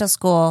to dental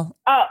school?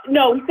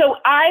 No, so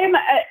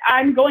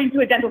I'm going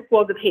to a dental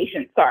school as a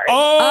patient. Sorry.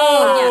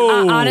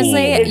 Oh, yeah.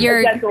 Honestly, It's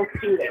a dental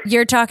student.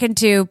 You're talking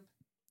to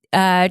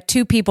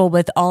two people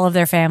with all of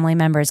their family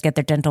members get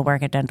their dental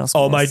work at dental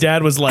schools. Oh, my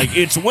dad was like,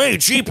 it's way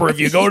cheaper if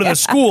you go to the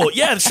school.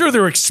 Yeah, sure,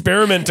 they're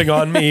experimenting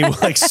on me.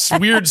 Like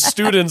weird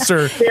students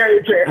are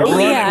Very true.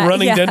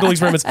 running dental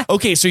experiments.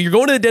 Okay, so you're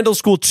going to the dental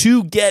school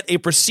to get a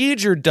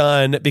procedure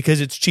done because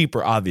it's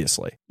cheaper,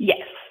 obviously. Yes.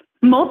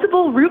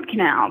 Multiple root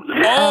canals.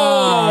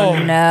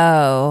 Oh,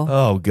 no.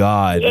 Oh,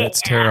 God,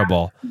 that's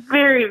terrible.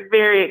 Very,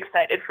 very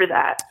excited for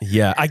that.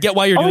 Yeah, I get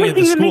why you're doing Only it at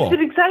the thing that school. makes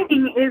it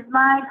exciting is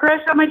my crush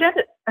on my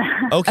dentist.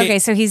 Okay,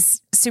 so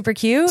he's super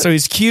cute? So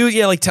he's cute.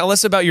 Yeah, like tell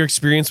us about your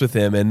experience with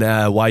him and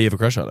why you have a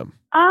crush on him.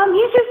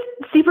 He's just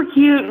super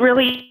cute,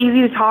 really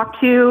easy to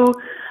talk to.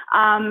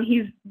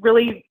 He's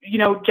really,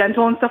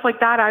 gentle and stuff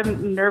like that.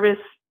 I'm nervous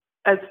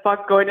as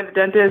fuck going to the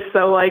dentist.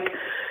 So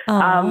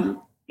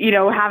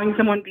having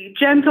someone be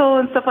gentle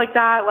and stuff like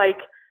that, like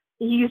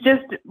he's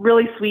just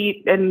really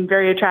sweet and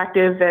very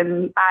attractive.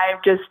 And I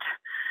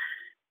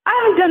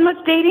haven't done much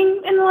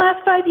dating in the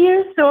last 5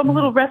 years, so I'm a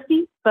little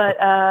rusty, but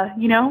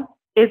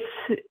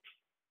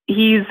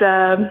he's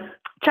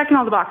checking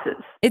all the boxes.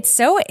 It's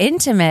so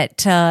intimate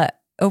to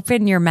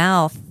open your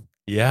mouth.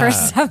 Yeah. For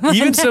someone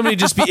even somebody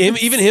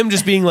even him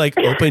just being like,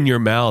 open your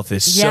mouth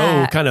is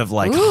so kind of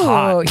like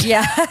hot.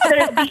 Yeah.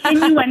 The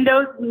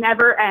innuendos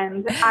never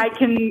end. I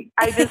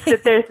just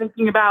sit there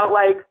thinking about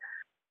like,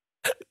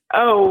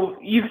 oh,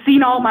 you've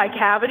seen all my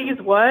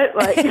cavities? What?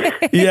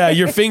 Like, yeah,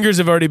 your fingers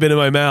have already been in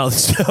my mouth,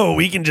 so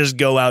we can just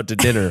go out to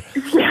dinner.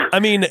 yeah, I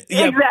mean,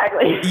 yeah,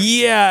 exactly.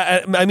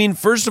 Yeah, I mean,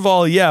 first of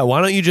all, yeah,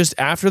 why don't you just,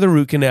 after the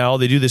root canal,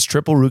 they do this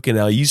triple root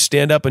canal, you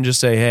stand up and just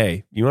say,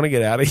 hey, you want to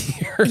get out of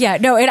here? Yeah,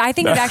 no, I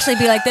think it'd actually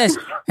be like this.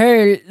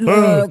 Hey,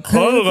 look.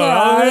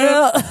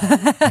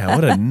 Yeah,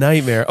 what a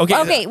nightmare.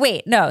 Okay,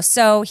 wait, no.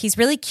 So he's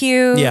really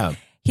cute. Yeah.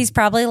 He's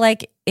probably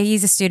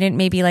he's a student,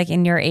 maybe like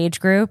in your age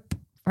group,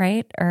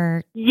 right?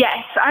 Or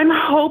Yes, I'm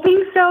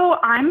hoping so.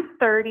 I'm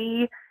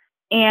 30,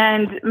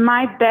 and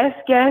my best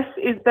guess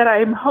is that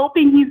I'm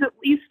hoping he's at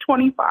least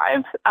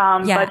 25.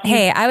 yeah. But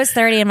Hey, I was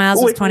 30 and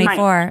Miles was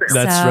 24.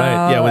 That's so-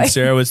 right. Yeah, when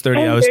Sarah was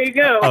 30, I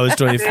was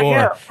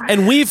 24.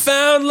 And we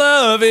found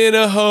love in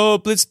a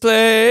hopeless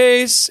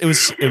place. It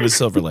was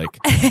Silver Lake.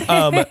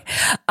 Okay,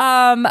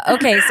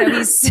 so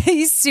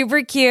he's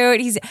super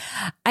cute.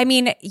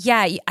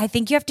 I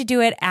think you have to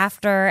do it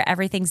after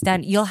everything's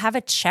done. You'll have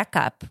a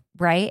checkup,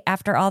 right?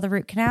 After all the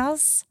root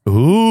canals?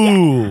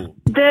 Ooh.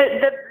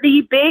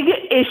 The big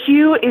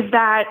issue is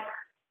that,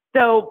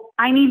 so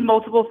I need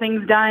multiple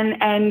things done,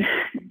 and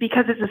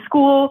because it's a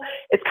school,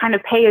 it's kind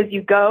of pay as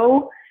you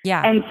go.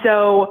 Yeah. And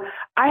so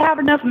I have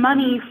enough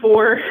money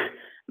for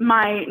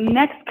my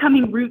next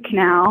coming root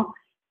canal,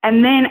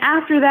 and then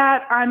after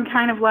that, I'm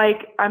kind of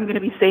like, I'm going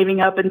to be saving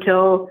up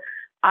until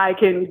I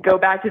can go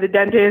back to the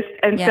dentist.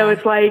 And so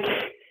it's like,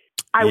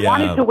 I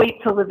wanted to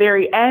wait till the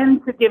very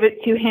end to give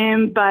it to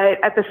him,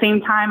 but at the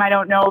same time, I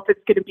don't know if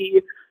it's going to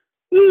be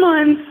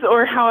months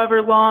or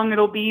however long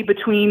it'll be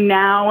between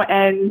now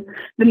and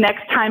the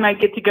next time I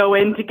get to go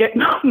in to get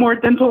more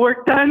dental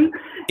work done.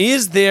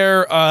 Is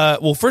there,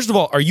 well, first of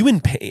all, are you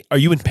in pain? Are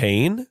you in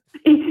pain?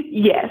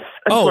 Yes,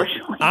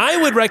 unfortunately.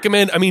 I would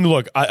recommend, I mean,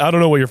 look, I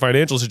don't know what your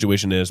financial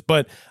situation is,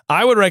 but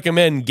I would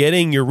recommend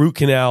getting your root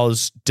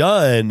canals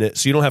done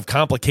so you don't have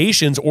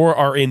complications or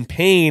are in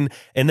pain.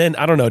 And then,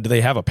 I don't know, do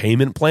they have a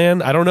payment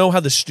plan? I don't know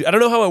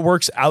how it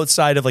works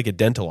outside of like a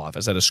dental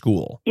office at a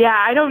school. Yeah,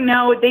 I don't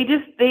know.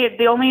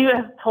 They only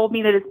have told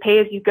me that it's pay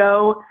as you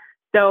go.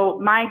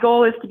 So my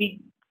goal is to be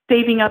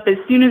saving up as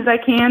soon as I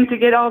can to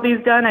get all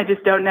these done. I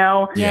just don't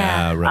know.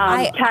 Yeah,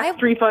 right.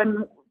 Tax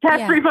refund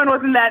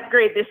wasn't that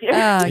great this year.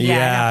 Oh,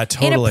 yeah,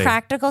 totally. In a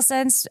practical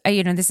sense,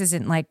 this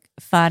isn't like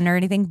fun or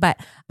anything, but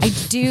I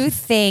do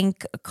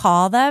think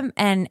call them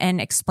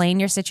and explain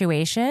your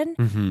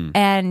situation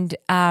and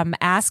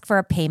ask for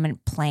a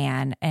payment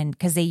plan, and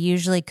because they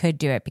usually could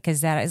do it, because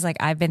that is like,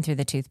 I've been through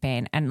the tooth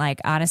pain, and like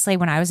honestly,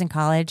 when I was in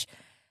college.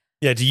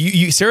 Yeah, do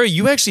you Sarah,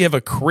 you actually have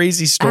a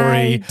crazy story.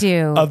 I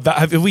do.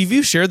 Have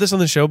you shared this on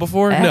the show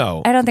before?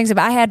 No. I don't think so,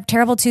 but I had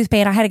terrible tooth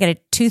pain. I had to get a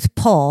tooth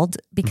pulled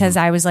because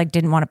I was like,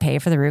 didn't want to pay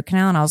for the root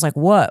canal. And I was like,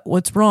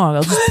 what's wrong?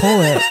 I'll just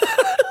pull it.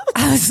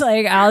 I was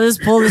like, I'll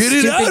just pull this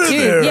stupid tooth.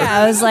 There. Yeah,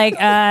 I was like,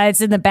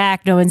 it's in the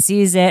back. No one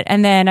sees it.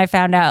 And then I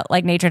found out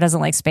like nature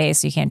doesn't like space.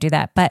 So you can't do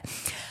that. But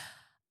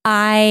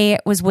I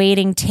was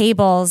waiting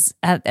tables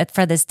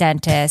for this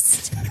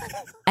dentist,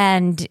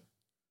 and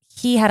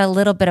he had a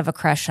little bit of a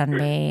crush on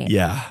me.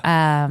 Yeah.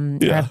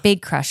 Or a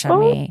big crush on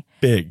me.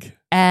 Big.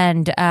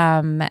 And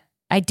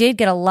I did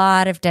get a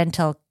lot of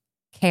dental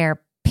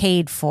care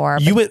paid for.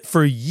 You went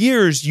for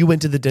years. You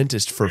went to the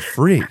dentist for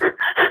free.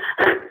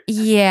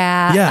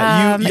 Yeah.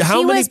 Yeah.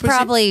 He was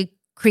probably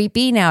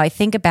creepy now I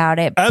think about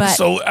it. But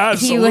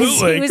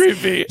absolutely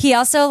creepy. He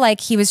also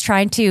he was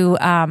trying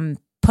to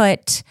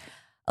put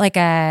like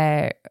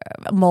a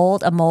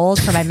mold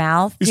for my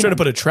mouth. He's trying to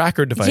put a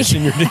tracker device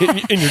in your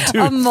tooth.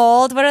 A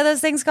mold. What are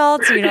those things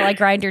called? So you don't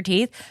grind your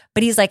teeth.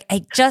 But he's like,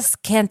 I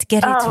just can't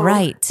get it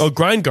right. Oh,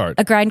 grind guard.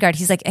 A grind guard.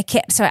 He's like, I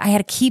can't. So I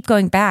had to keep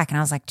going back, and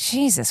I was like,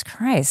 Jesus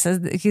Christ. So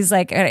he's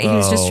like, he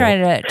was just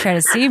trying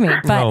to see me.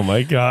 But oh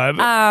my God.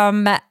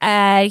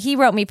 He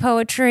wrote me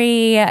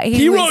poetry.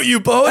 He wrote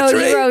you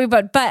poetry. Oh, he wrote me,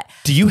 but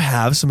do you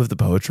have some of the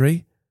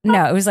poetry?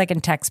 No, it was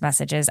in text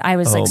messages. I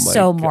was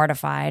so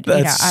mortified.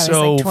 That's I was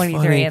so 23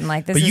 funny. and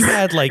this.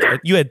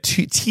 But you had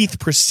teeth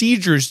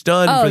procedures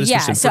done for this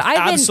person. So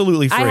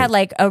absolutely free. I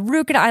had a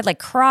root canal. I had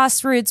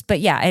cross roots, but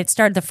yeah, it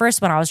started the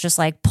first one. I was just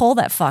pull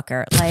that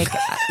fucker,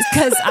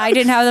 because I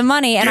didn't have the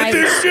money, and get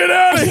this shit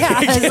out of here.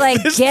 I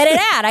was get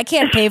it out. I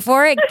can't pay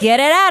for it. Get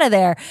it out of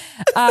there.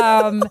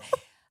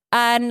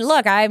 And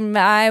look, I'm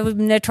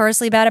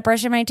notoriously bad at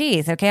brushing my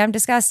teeth. Okay, I'm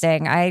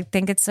disgusting. I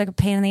think it's a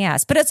pain in the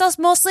ass. But it's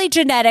also mostly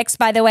genetics,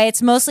 by the way.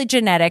 It's mostly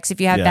genetics if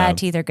you have bad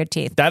teeth or good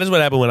teeth. That is what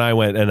happened when I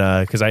went,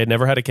 and because I had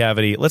never had a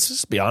cavity. Let's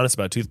just be honest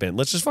about tooth pain.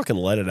 Let's just fucking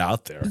let it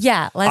out there.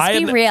 Yeah, let's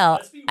be real.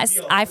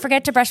 I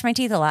forget to brush my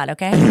teeth a lot,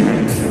 okay?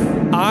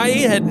 I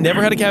had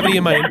never had a cavity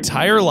in my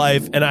entire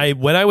life, and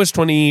when I was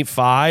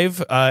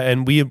 25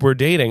 and we were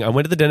dating, I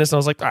went to the dentist and I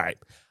was like, all right,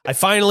 I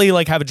finally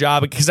have a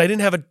job, because I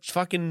didn't have a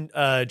fucking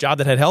job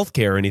that had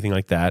healthcare or anything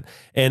like that.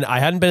 And I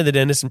hadn't been to the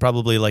dentist in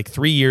probably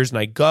 3 years. And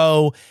I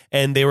go,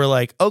 and they were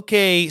like,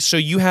 okay, so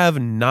you have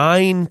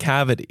 9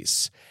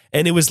 cavities.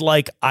 And it was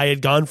I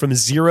had gone from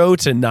 0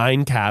 to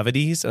 9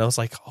 cavities. And I was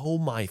like, oh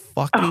my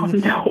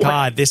fucking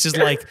God, this is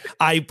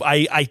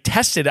I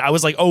tested it. I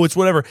was like, oh, it's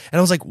whatever. And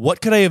I was like,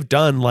 what could I have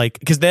done?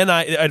 Because then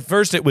at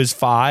first it was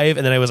 5.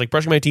 And then I was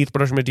brushing my teeth,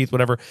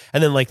 whatever.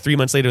 And then 3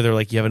 months later, they're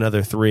like, you have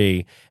another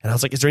 3. And I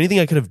was like, is there anything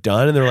I could have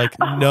done? And they're like,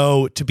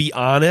 no, to be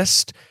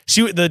honest.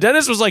 The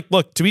dentist was like,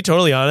 look, to be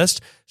totally honest,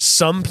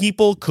 some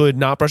people could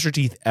not brush their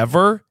teeth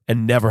ever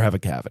and never have a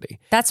cavity.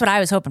 That's what I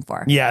was hoping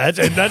for. Yeah,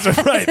 that's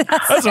right.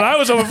 That's what I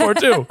was hoping for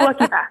too.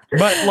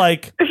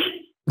 But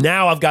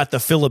now I've got the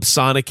Philips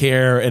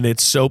Sonicare, and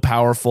it's so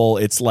powerful.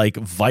 It's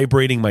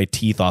vibrating my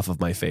teeth off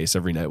of my face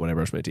every night when I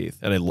brush my teeth,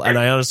 and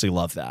I honestly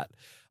love that.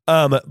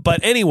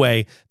 But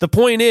anyway, the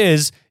point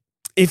is,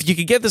 if you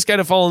could get this guy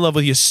to fall in love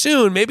with you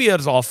soon, maybe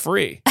it's all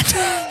free.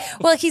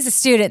 Well, he's a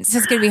student, so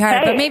it's going to be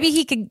hard. But maybe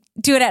he could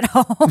do it at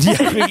home.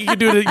 Yeah, he could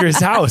do it at his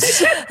house.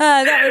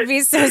 That would be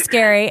so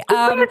scary.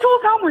 Bring a tool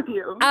home with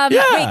you.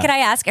 Wait, can I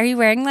ask? Are you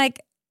wearing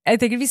I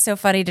think it'd be so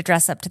funny to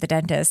dress up to the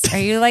dentist. Are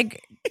you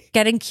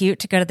getting cute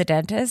to go to the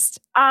dentist?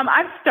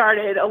 I've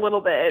started a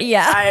little bit.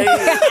 Yeah. I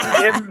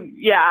am,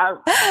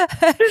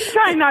 just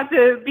trying not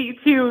to be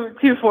too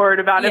forward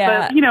about it,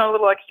 but a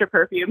little extra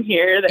perfume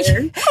here,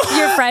 there.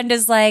 Your friend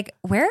is like,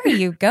 where are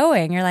you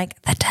going? You're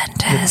like, the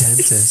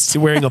dentist.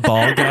 You're wearing a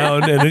ball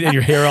gown and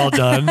your hair all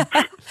done.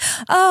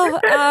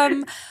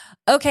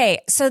 Okay,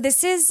 so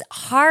this is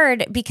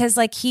hard because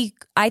I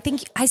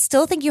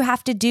still think you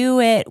have to do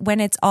it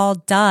when it's all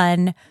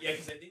done,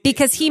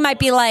 because he might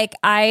be like,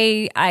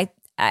 I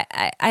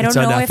don't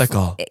know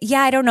unethical.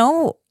 I don't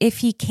know if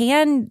he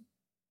can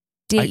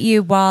date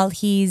you while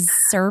he's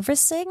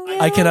servicing you.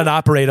 I cannot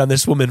operate on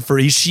this woman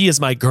for she is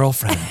my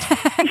girlfriend.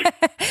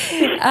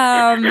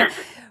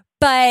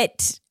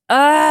 But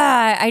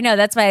I know,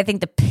 that's why I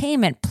think the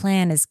payment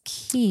plan is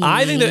key.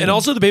 I think that, and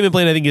also the payment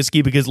plan I think is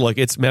key, because look,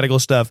 it's medical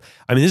stuff.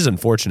 I mean, this is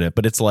unfortunate,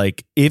 but it's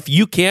if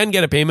you can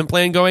get a payment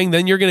plan going,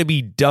 then you're going to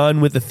be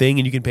done with the thing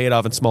and you can pay it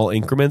off in small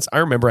increments. I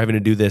remember having to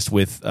do this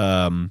with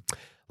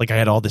I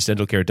had all this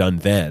dental care done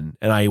then,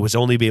 and I was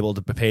only be able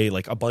to pay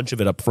a bunch of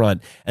it up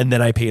front, and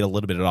then I paid a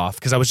little bit of it off,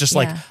 because I was just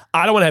I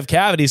don't want to have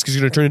cavities because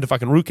you're going to turn into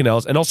fucking root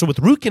canals. And also with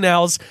root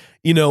canals,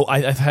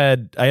 I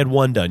had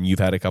one done. You've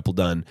had a couple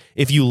done.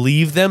 If you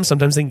leave them,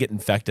 sometimes they can get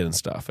infected and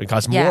stuff and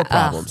cause more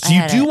problems. So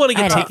you do want to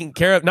get taken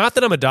care of. Not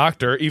that I'm a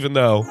doctor, even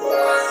though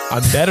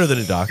I'm better than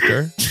a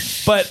doctor.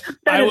 But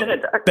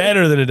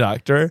better than a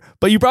doctor.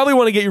 But you probably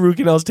want to get your root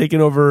canals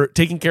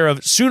taken care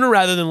of sooner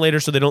rather than later,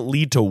 so they don't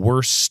lead to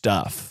worse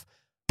stuff.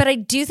 But I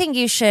do think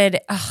you should,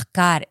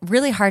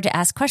 really hard to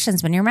ask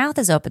questions when your mouth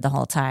is open the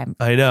whole time.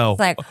 I know.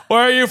 It's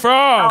where are you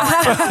from?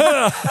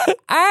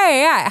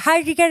 How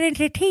did you get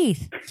into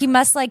teeth? He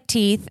must like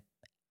teeth.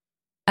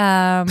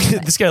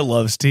 This guy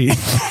loves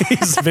teeth.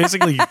 He's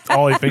basically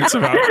all he thinks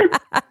about.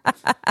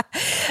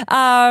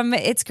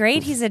 It's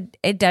great. He's a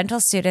dental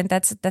student.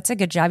 That's a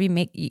good job.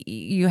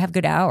 You have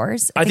good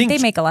hours. I think they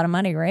make a lot of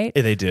money, right?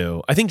 Yeah, they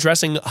do. I think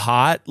dressing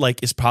hot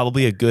is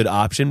probably a good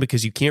option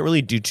because you can't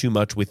really do too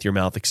much with your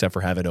mouth except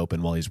for have it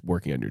open while he's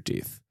working on your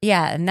teeth.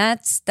 Yeah, and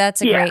that's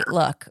a great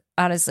look,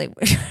 honestly.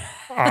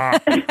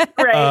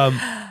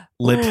 Right.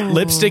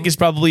 Lipstick is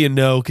probably a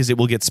no because it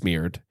will get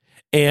smeared.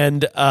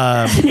 And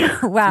wow,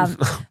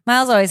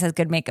 Miles always has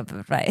good makeup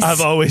advice.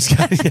 I've always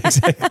got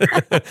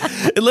exactly.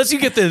 Unless you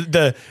get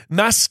the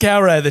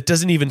mascara that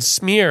doesn't even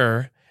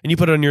smear and you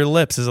put it on your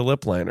lips as a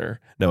lip liner.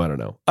 No, I don't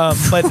know.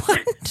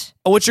 But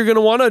what you're going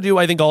to want to do,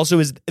 I think, also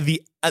is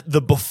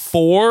the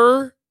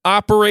before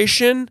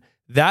operation.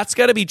 That's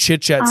got to be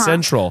Chit Chat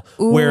Central.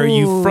 Ooh. Where are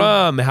you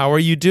from? How are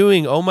you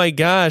doing? Oh my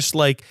gosh!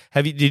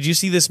 Did you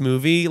see this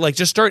movie?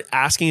 Just start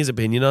asking his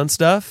opinion on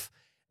stuff.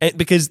 And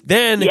because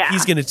then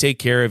he's going to take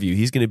care of you.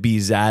 He's going to be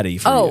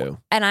zaddy for you.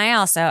 And I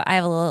ask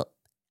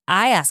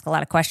a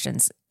lot of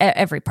questions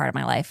every part of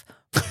my life.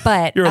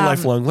 But you're a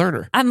lifelong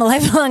learner. I'm a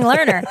lifelong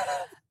learner.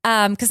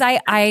 Because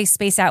I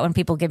space out when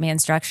people give me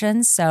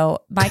instructions. So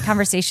my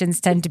conversations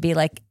tend to be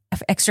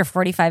extra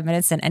 45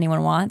 minutes than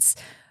anyone wants.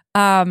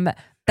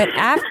 But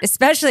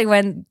especially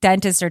when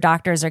dentists or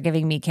doctors are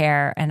giving me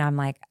care and I'm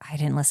like, I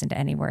didn't listen to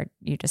any word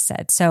you just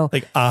said. So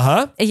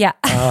yeah. Yep.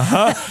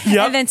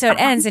 And then so it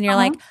ends and you're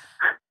like,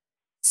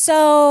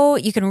 so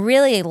you can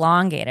really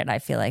elongate it. I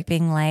feel like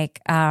being like,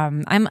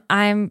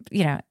 I'm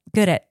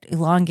good at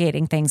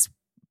elongating things,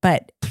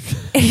 but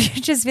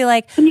you just be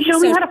like, can you show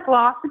me how to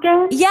floss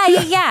again?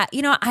 Yeah.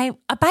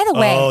 By the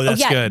way,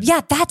 that's good. Yeah,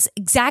 that's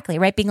exactly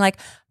right. Being like,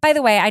 by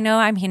the way, I know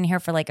I'm in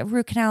here for a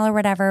root canal or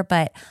whatever,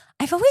 but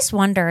I've always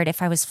wondered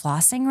if I was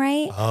flossing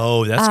right.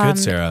 Oh, that's good,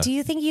 Sarah. Do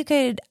you think you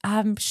could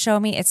show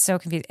me? It's so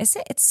confusing.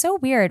 It's so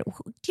weird.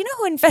 Do you know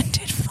who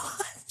invented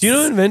floss? Do you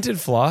know who invented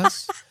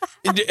floss?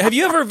 Have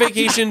you ever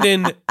vacationed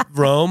in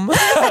Rome?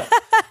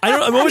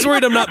 I'm always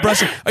worried I'm not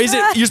brushing.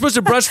 You're supposed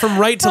to brush from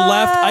right to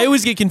left? I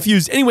always get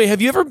confused. Anyway,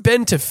 have you ever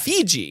been to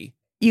Fiji?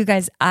 You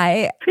guys,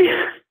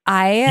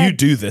 you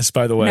do this,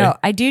 by the way. No,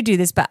 I do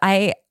this, but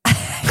I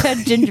had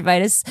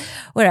gingivitis,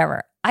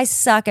 whatever. I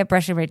suck at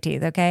brushing my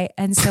teeth, okay?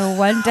 And so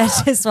one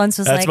dentist once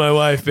was That's my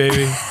wife,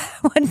 baby.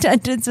 One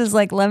dentist was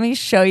like, let me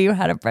show you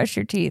how to brush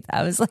your teeth.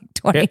 I was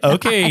 29.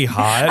 Okay,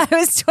 hot. I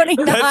was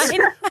 29.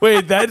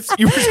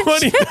 You were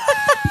 20.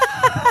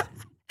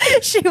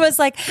 She was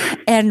like,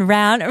 and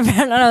round and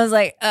round. And I was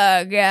like,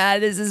 oh, God,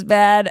 this is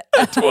bad.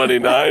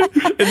 29. In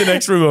the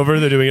next room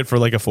over, they're doing it for a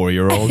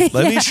 4-year-old.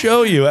 Let me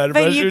show you how to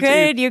brush your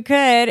teeth. You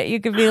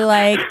could be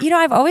like,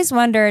 I've always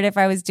wondered if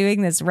I was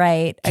doing this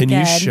right. Can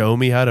you show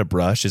me how to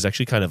brush is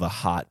actually kind of a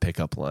hot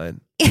pickup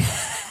line.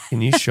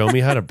 Can you show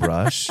me how to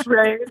brush?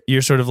 Right.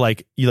 You're sort of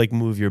you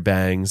move your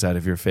bangs out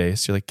of your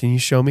face. You're like, can you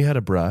show me how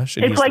to brush?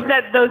 And it's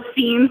those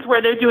scenes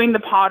where they're doing the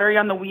pottery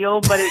on the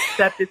wheel, but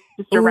except it's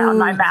just around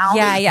my mouth.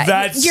 Yeah.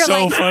 That's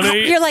so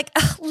funny. You're like,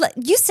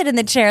 you sit in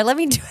the chair. Let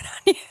me do it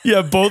on you.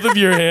 Yeah, both of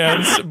your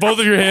hands.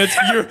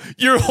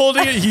 You're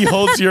holding it. He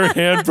holds your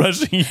hand,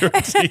 brushing your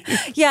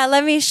teeth. Yeah,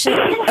 let me show.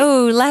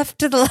 Oh, left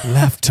to the left.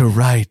 Left to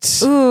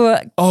right. Ooh,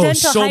 oh,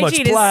 dental so much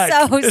hygiene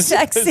black. is so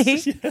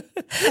sexy.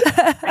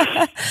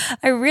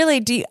 I really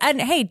do.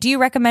 And hey, do you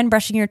recommend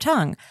brushing your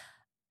tongue?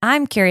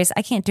 I'm curious.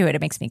 I can't do it.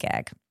 It makes me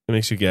gag. It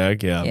makes you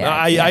gag? Yeah.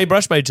 I I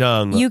brush my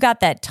tongue. You got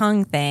that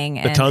tongue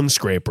thing. The tongue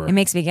scraper. It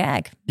makes me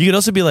gag. You could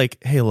also be like,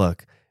 hey,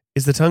 look,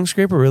 is the tongue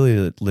scraper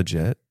really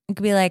legit? You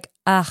could be like,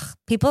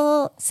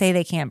 people say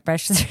they can't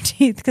brush their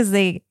teeth because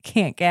they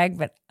can't gag,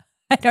 but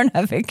I don't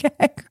have a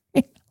gag.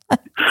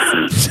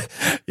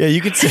 Yeah,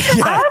 you could say.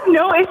 Yeah. I have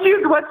no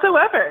issues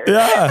whatsoever.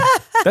 Yeah,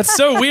 that's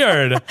so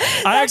weird.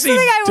 I actually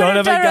don't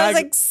have a gag.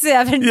 I was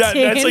 17.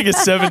 Yeah, that's a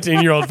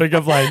 17-year-old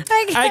pickup line.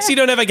 I actually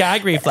don't have a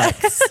gag reflex.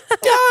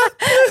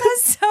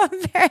 That's so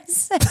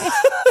embarrassing.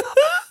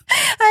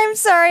 I'm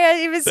sorry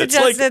I even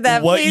suggested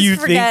that. Please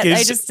forget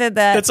I just did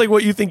that. That's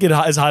what you think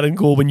is hot and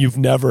cool when you've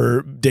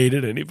never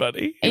dated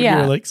anybody.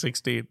 Yeah. You're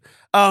 16.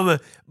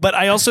 But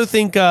I also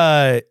think,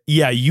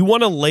 you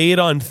want to lay it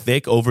on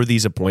thick over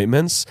these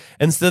appointments.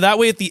 And so that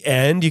way at the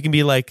end, you can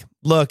be like,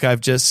 look,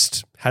 I've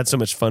just had so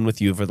much fun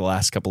with you for the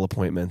last couple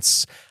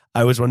appointments.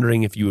 I was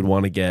wondering if you would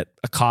want to get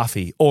a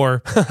coffee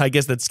or I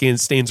guess that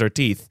stains our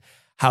teeth.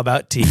 How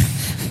about tea?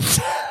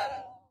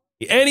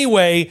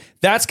 Anyway,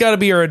 that's got to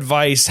be our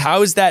advice.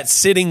 How is that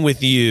sitting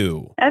with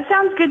you? That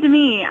sounds good to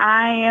me.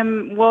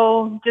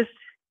 We'll just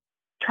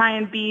try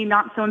and be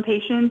not so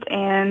impatient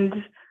and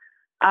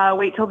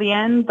wait till the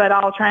end, but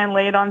I'll try and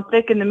lay it on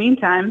thick in the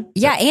meantime.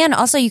 Yeah, and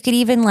also you could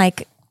even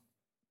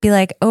be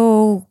like,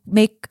 oh,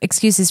 make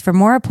excuses for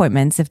more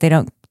appointments if they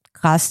don't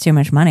cost too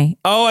much money.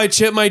 Oh, I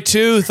chipped my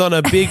tooth on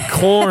a big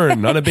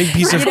corn, on a big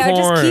piece of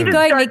corn. Just keep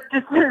going.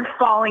 Just start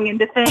falling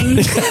into things.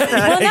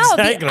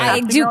 Exactly.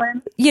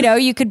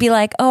 You could be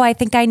like, oh, I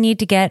think I need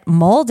to get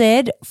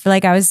molded.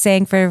 Like I was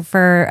saying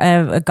for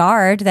a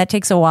guard, that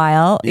takes a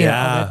while.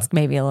 Yeah. That's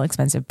maybe a little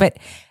expensive, but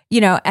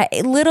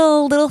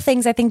little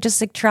things. I think just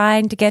like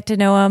trying to get to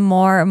know him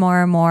more and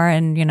more and more,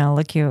 and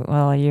look,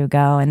 you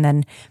go, and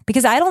then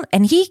because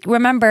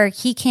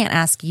he can't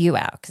ask you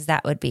out because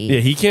that would be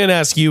he can't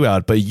ask you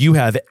out, but you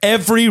have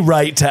every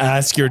right to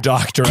ask your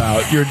doctor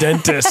out, your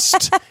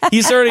dentist.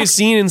 He's already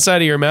seen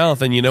inside of your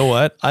mouth, and you know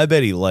what? I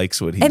bet he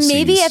likes what he sees. And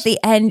maybe at the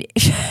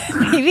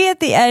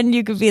end,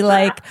 you could be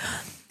like,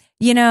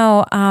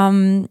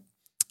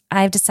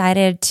 I've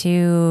decided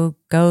to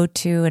go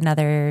to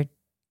another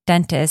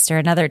dentist or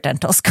another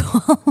dental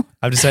school.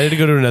 I've decided to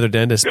go to another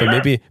dentist, but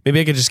maybe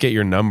I could just get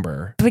your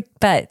number.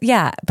 But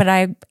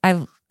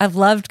I've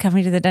loved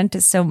coming to the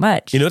dentist so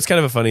much. It's kind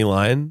of a funny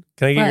line.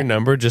 Can I get your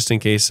number just in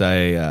case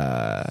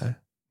I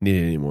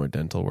need any more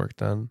dental work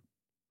done?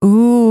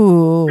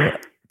 Ooh.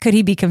 Could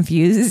he be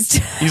confused?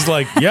 He's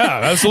like,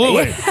 yeah,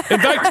 absolutely. In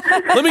fact,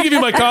 let me give you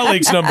my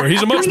colleague's number.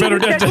 He's a much better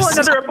dentist.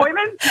 Schedule another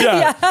appointment?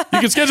 Yeah. You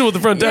can schedule with the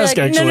front desk,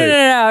 actually.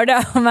 No.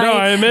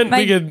 I meant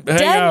we could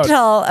hang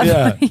out.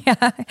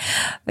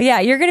 Yeah,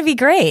 you're going to be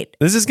great.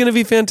 This is going to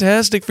be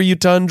fantastic for you,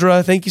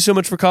 Tundra. Thank you so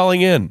much for calling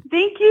in.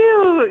 Thank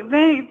you.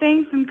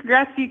 Thanks, and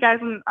congrats to you guys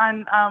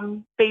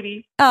on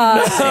baby.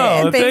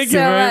 Oh, thank you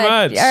very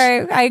much.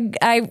 All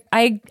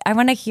right, I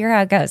want to hear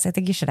how it goes. I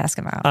think you should ask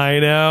him out. I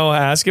know.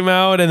 Ask him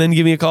out and then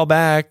give me a call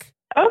back.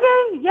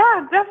 Okay,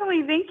 yeah,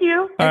 definitely. Thank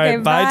you. All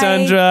right, bye,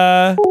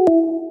 Tundra.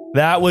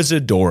 That was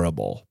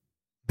adorable.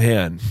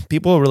 Man,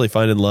 people are really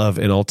finding love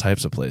in all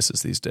types of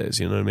places these days.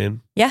 You know what I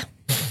mean? Yeah.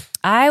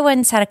 I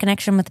once had a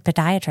connection with a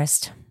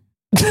podiatrist.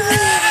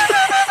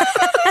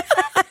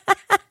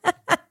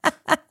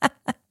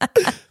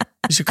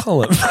 You should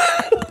call him.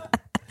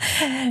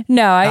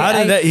 No,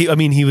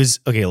 he was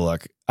okay.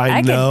 Look,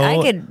 I know.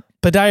 I could.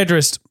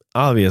 Podiatrist,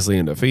 obviously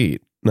into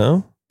feet.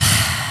 No,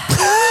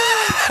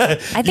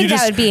 I think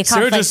that would be a conflict.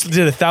 Sarah just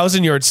did a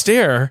 1,000-yard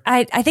stare.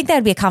 I think that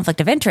would be a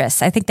conflict of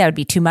interest. I think that would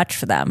be too much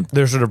for them.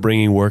 They're sort of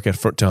bringing work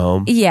to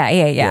home. Yeah.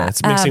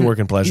 It's mixing work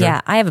and pleasure.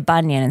 Yeah, I have a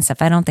bunion and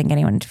stuff. I don't think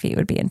anyone into feet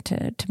would be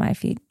into my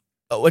feet.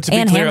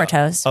 Hammer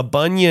toes. A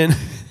bunion.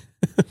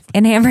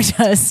 And hammer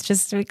toes,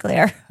 just to be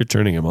clear. You're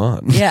turning him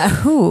on. Yeah.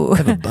 Who? I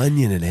have a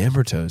bunion and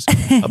hammer toes.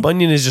 A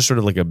bunion is just sort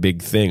of like a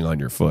big thing on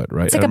your foot,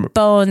 right? It's like a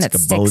bone that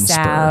sticks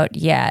out.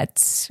 Yeah,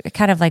 it's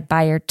kind of like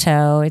by your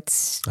toe.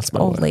 That's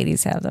old wife.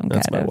 Ladies have them.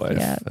 That's kind my of. wife.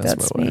 Yeah,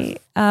 that's my me. wife.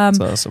 That's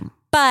awesome.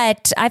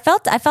 But I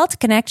felt a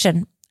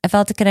connection.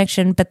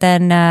 But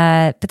then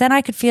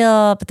I could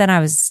feel. But then I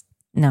was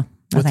no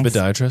with thanks. the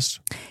podiatrist.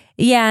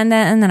 Yeah, and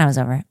then I was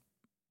over it.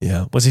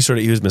 Yeah, was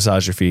he was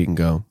massage your feet and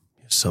go,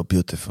 so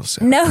beautiful,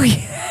 Sarah. No,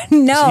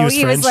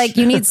 he was like,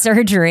 you need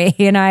surgery.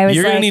 I was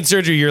you're like, going to need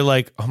surgery. You're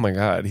like, oh my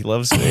God, he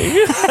loves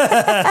me.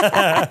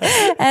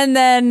 And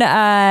then,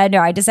 no,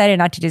 I decided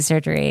not to do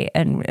surgery.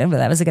 And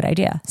that was a good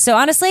idea. So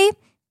honestly,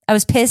 I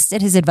was pissed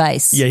at his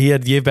advice. Yeah, he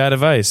gave bad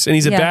advice. And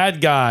he's a bad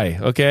guy,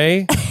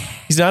 okay?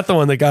 He's not the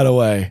one that got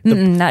away.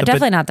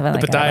 Definitely not the one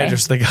that got away. The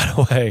podiatrist that got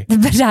away. The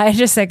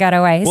podiatrist that got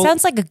away. It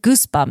sounds like a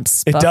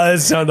Goosebumps book. It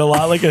does sound a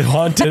lot like a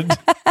haunted.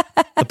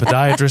 The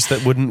podiatrist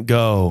that wouldn't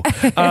go.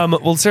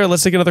 Well, Sarah,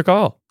 let's take another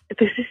call.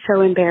 This is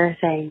so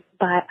embarrassing,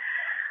 but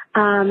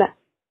a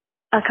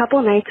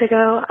couple nights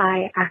ago,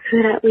 I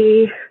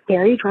accidentally,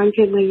 very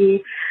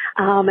drunkenly,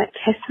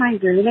 kissed my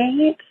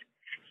roommate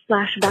 /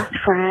 best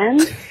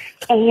friend,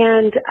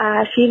 and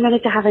she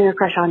admitted to having a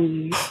crush on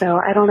me, so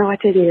I don't know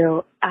what to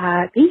do.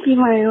 Thank you,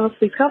 Miles.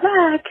 Please call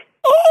back.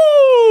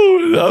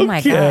 Oh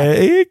my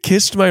God.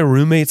 Kissed my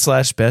roommate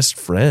 / best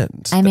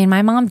friend. I mean,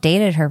 my mom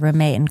dated her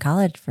roommate in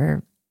college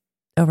for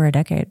over a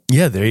decade.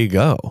 Yeah, there you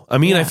go. I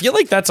mean, I feel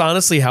like that's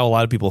honestly how a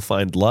lot of people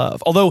find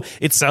love. Although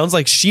it sounds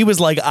like she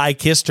was like, I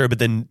kissed her, but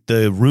then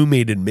the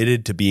roommate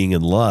admitted to being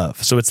in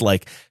love. So it's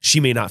like she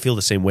may not feel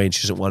the same way and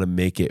she doesn't want to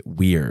make it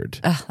weird.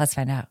 Let's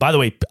find out. By the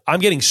way, I'm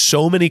getting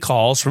so many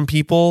calls from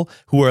people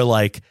who are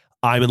like,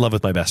 I'm in love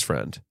with my best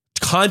friend.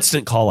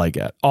 Constant call I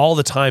get. All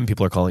the time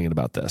people are calling in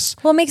about this.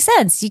 Well, it makes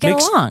sense. You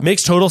get along.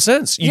 Makes total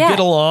sense. You get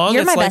along.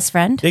 You're my best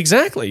friend.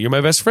 Exactly. You're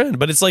my best friend.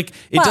 But it's like,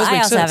 it does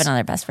make sense. I also have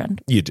another best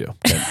friend. You do.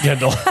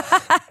 Kendall.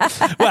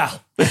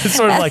 Well, it's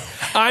sort of like,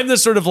 I'm the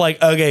sort of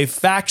like, okay,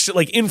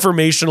 like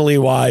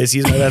informationally wise,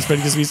 he's my best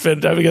friend because we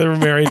spent time together, we're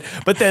married.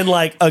 But then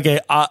like, okay,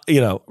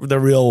 the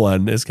real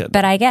one is Kendall.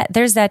 But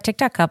there's that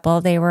TikTok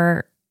couple. They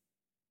were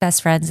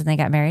best friends and they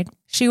got married.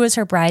 She was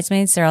her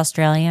bridesmaids. They're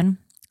Australian.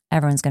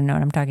 Everyone's going to know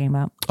what I'm talking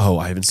about. Oh,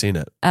 I haven't seen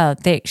it. Oh,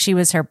 she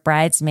was her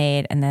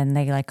bridesmaid and then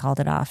they like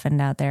called it off and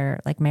now they're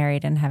like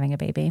married and having a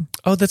baby.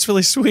 Oh, that's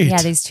really sweet.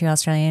 Yeah, these two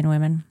Australian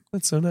women.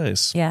 That's so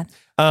nice. Yeah.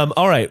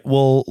 All right.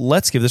 Well,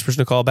 let's give this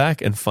person a call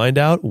back and find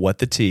out what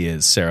the tea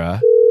is,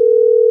 Sarah.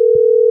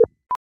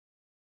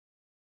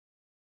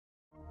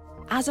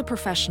 As a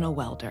professional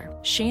welder,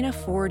 Shayna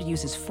Ford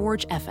uses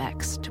Forge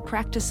FX to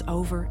practice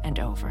over and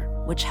over,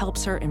 which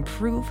helps her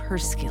improve her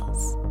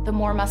skills. The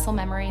more muscle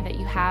memory that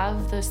you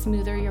have, the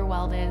smoother your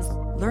weld is.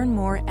 Learn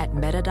more at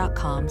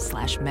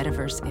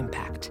meta.com/metaverse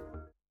impact.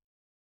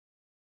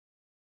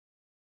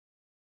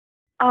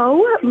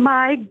 Oh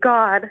my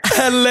God.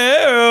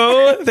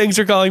 Hello. Thanks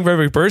for calling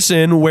Perfect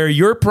Person, where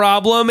your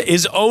problem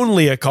is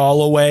only a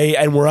call away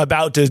and we're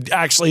about to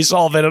actually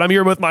solve it. And I'm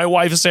here with my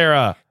wife,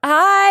 Sarah.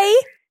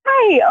 Hi.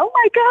 Hi. Oh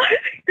my God.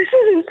 This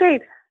is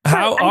insane.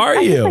 How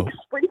are you? I just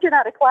sprinted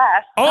out of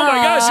class. Oh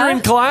my gosh, you're in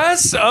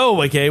class?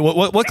 Oh, okay.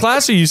 What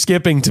class are you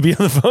skipping to be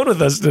on the phone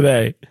with us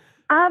today?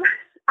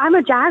 I'm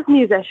a jazz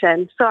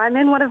musician, so I'm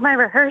in one of my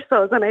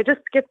rehearsals, and I just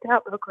skipped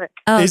out real quick.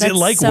 Oh, is it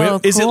like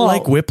is it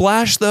like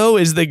Whiplash though?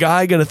 Is the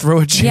guy gonna throw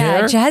a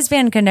chair? Yeah, jazz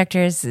band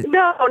conductors.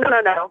 No.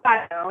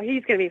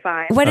 He's gonna be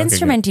fine. What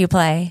instrument do you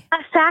play? A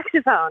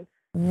saxophone.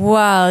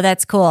 Whoa,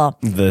 that's cool.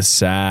 The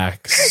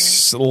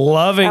sax.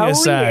 Loving a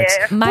sax.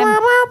 Yeah.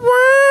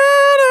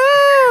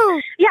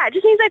 Yeah, it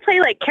just means I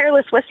play like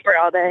Careless Whisper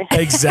all day.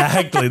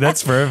 Exactly.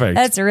 That's perfect.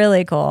 That's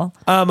really cool.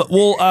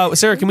 Well,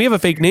 Sarah, can we have a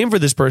fake name for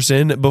this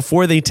person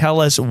before they tell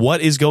us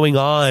what is going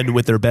on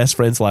with their best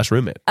friend /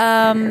 roommate?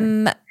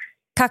 Cockatiel.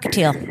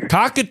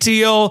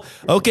 Cockatiel.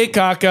 Okay,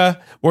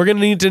 Kaka. We're going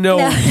to need to know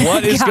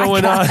what is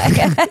going on.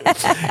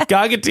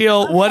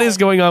 Cockatiel, what is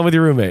going on with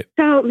your roommate?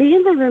 So me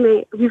and the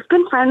roommate, we've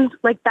been friends,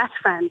 like best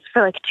friends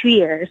for like 2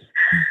 years.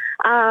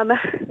 And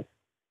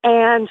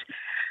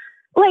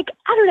like,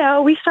 I don't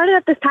know, we started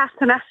up this past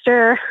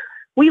semester.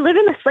 We live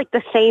in this, like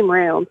the same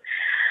room.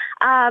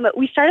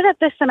 We started up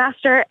this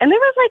semester and there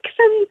was like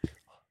some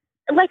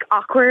like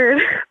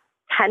awkward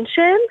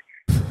tension.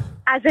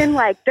 As in,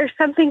 like, there's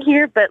something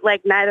here, but,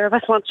 like, neither of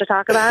us wants to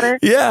talk about it.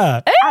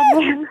 Yeah.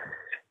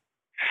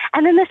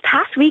 And then this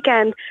past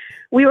weekend,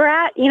 we were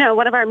at,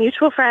 one of our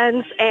mutual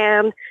friends,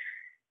 and,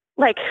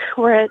 like,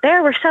 we're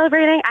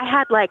celebrating. I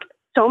had, like,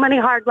 so many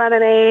hard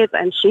lemonades,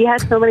 and she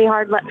had so many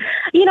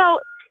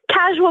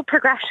casual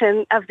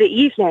progression of the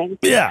evening.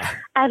 Yeah.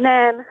 And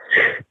then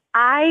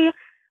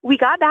we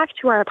got back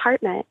to our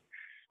apartment,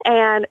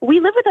 and we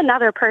live with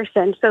another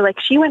person, so, like,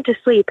 she went to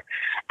sleep,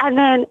 and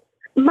then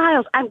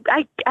Miles,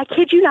 I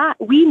kid you not,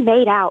 we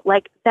made out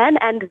like then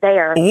and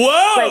there.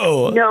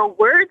 Whoa! Like, no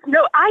words,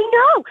 no. I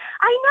know.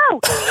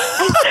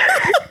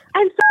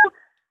 And so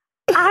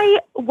I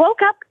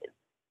woke up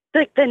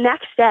like the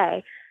next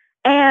day,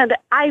 and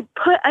I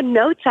put a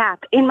notes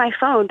app in my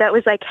phone that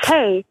was like,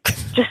 "Hey,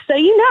 just so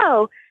you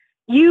know,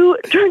 you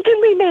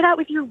drunkenly made out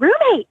with your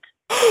roommate."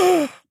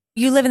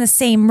 You live in the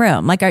same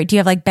room. Like, do you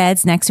have like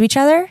beds next to each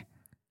other?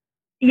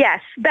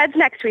 Yes, beds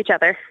next to each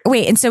other.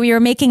 Wait, and so we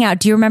were making out.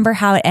 Do you remember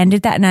how it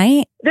ended that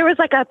night? There was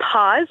like a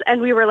pause, and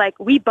we were like,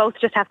 we both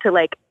just have to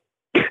like,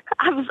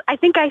 I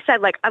think I said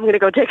like, I'm going to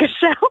go take a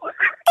shower.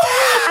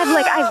 And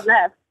like, I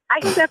left. I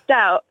stepped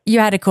out. You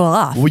had to cool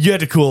off. Well, you had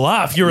to cool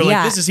off. You were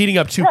like, this is heating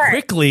up too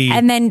quickly.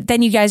 And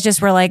then you guys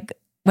just were like,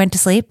 went to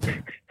sleep?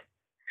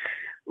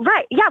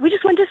 Right. Yeah, we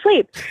just went to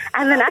sleep.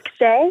 And the next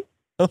day,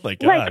 oh my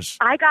gosh.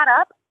 Like, I got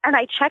up and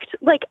I checked,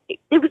 like,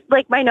 it was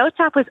like my notes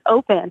app was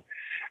open.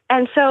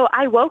 And so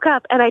I woke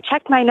up and I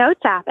checked my notes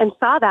app and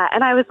saw that.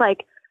 And I was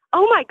like,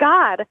 oh my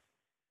God,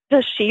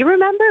 does she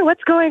remember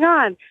what's going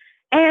on?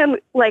 And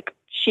like,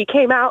 she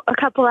came out a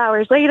couple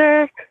hours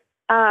later,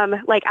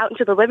 like out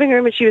into the living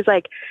room, and she was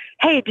like,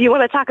 hey, do you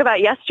want to talk about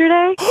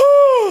yesterday?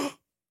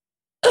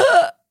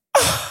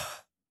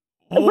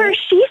 Where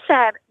she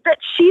said that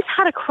she's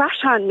had a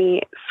crush on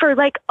me for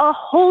like a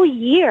whole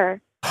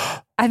year.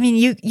 I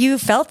mean, you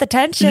felt the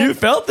tension. You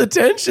felt the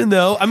tension,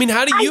 though. I mean,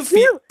 how do you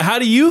feel? How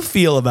do you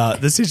feel about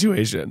the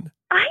situation?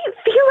 I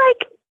feel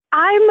like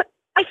I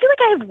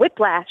have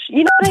whiplash.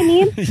 You know what I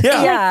mean?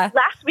 Yeah. Like,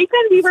 last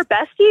weekend we were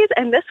besties,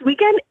 and this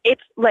weekend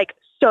it's like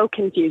so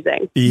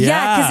confusing.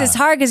 Yeah, because it's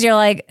hard because you're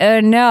like, oh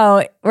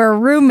no, we're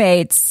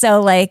roommates.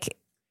 So like,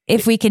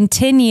 if we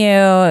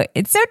continue,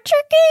 it's so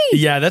tricky.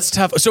 Yeah, that's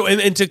tough. So,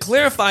 and to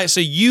clarify, so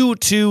you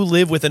two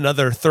live with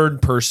another third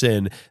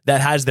person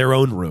that has their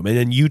own room, and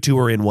then you two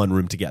are in one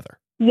room together.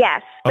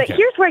 Yes, but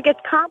here's where it gets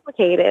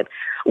complicated.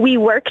 We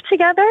work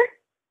together.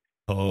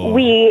 Oh.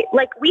 We've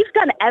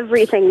done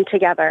everything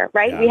together,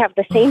 right? Yeah. We have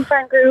the same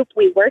friend group.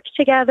 We work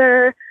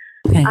together.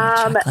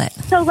 Chocolate.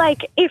 So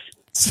like if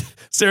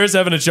Sarah's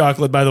having a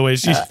chocolate, by the way.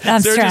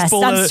 I'm stressed.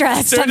 Pulled out a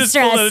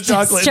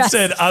chocolate and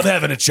said, I'm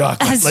having a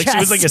chocolate. Like she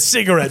was like a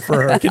cigarette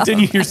for her.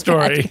 Continue your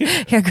story.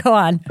 Here, go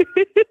on.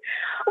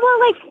 Well,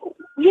 like,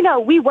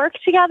 we work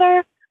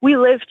together. We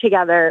live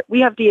together. We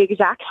have the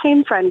exact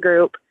same friend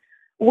group.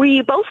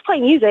 We both play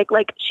music.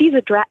 Like she's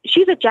a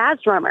jazz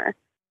drummer.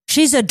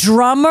 She's a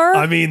drummer?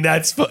 I mean,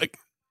 that's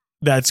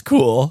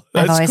cool.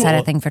 I've always had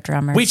a thing for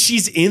drummers. Wait,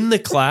 she's in the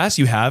class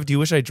you have? Do you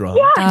wish I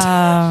drummed?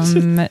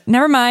 Yeah.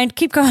 Never mind.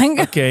 Keep going.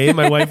 Okay,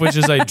 my wife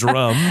wishes I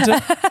drummed.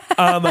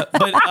 But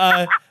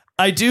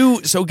I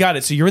do. So got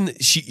it. So you're in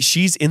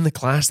she's in the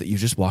class that you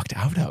just walked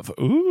out of.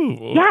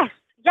 Ooh.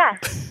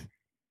 Yes.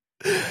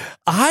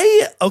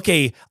 I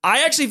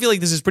actually feel like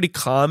this is pretty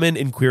common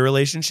in queer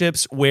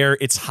relationships where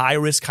it's high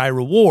risk, high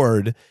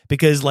reward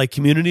because like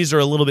communities are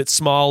a little bit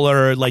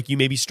smaller. Like you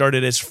maybe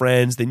started as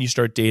friends, then you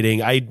start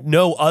dating. I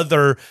know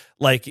other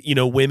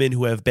women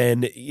who have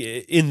been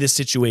in this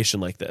situation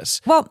like this.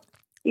 Well,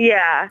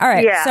 yeah. All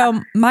right. Yeah.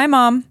 So my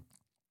mom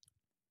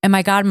and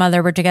my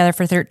godmother were together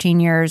for 13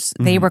 years.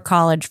 They were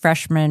college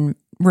freshmen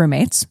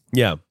roommates.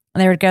 Yeah.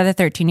 And they were together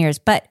 13 years.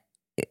 But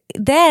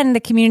then the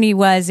community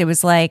it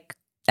was like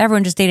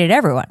everyone just dated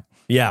everyone.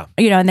 Yeah.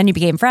 And then you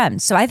became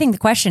friends. So I think the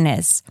question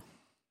is,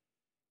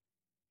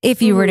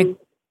 if you were to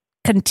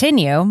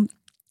continue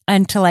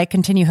and to like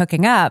continue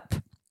hooking up,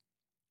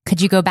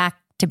 could you go back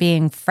to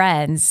being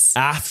friends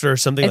after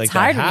something like that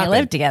happened? It's hard when you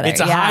live together. It's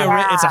a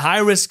high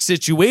risk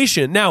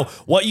situation. Now,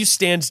 what you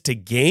stand to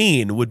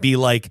gain would be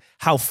like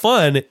how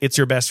fun it's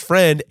your best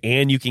friend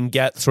and you can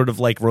get sort of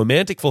like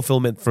romantic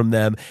fulfillment from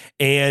them,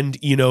 and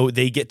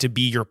they get to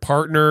be your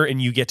partner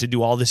and you get to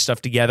do all this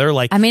stuff together.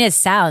 Like, I mean, it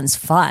sounds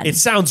fun. It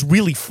sounds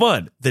really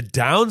fun. The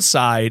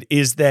downside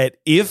is that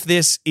if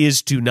this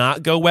is to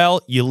not go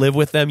well, you live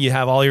with them, you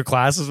have all your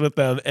classes with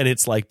them, and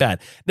it's like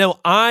bad. Now,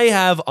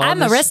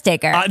 I'm a risk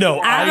taker. No,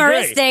 I'm a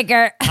risk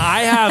taker.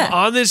 I have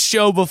on this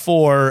show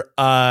before,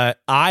 I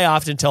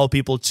often tell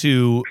people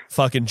to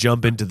fucking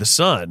jump into the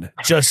sun.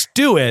 Just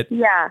do it.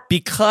 Yeah.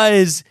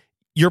 Because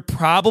you're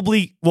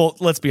probably, well,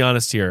 let's be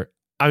honest here.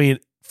 I mean,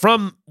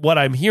 from what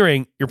I'm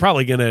hearing, you're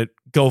probably going to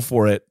go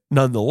for it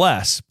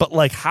nonetheless. But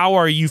like, how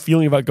are you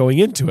feeling about going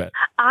into it?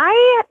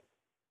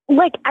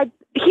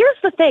 Here's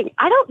the thing.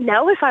 I don't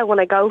know if I want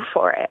to go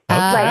for it.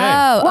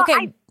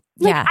 Okay.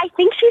 I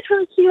think she's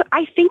really cute.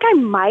 I think I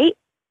might.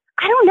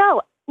 I don't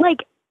know.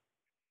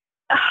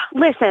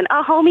 Listen,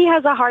 a homie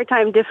has a hard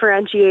time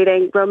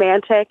differentiating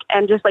romantic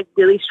and just like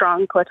really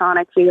strong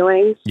platonic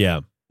feelings.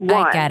 Yeah.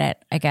 One. I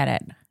get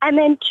it. And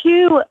then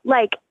two,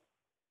 I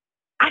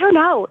don't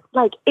know,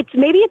 it's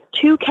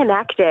too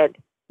connected.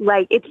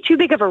 It's too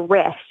big of a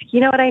risk.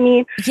 You know what I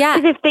mean? Yeah.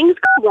 Because if things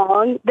go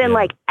wrong, then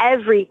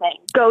everything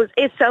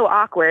is so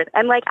awkward.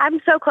 And I'm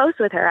so close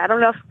with her. I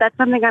don't know if that's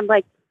something I'm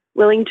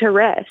willing to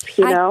risk,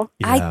 know?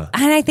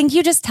 I think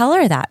you just tell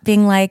her that,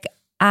 being like,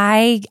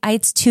 I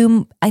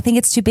think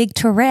it's too big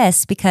to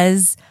risk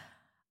because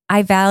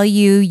I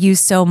value you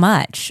so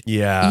much.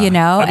 Yeah.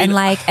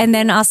 And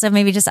then also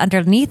maybe just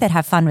underneath it,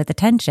 have fun with the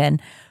tension.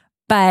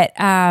 But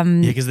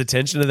because the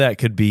tension of that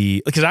could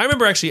be, because I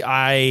remember actually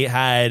I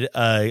had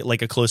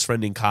a close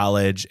friend in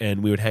college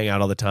and we would hang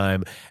out all the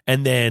time,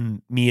 and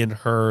then me and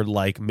her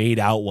made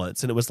out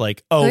once, and it was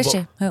like, oh, who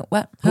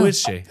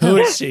is she? Who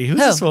is she? Who's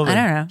this woman?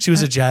 I don't know. She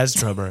was a jazz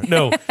drummer.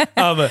 No,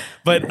 but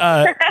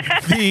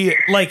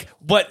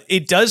what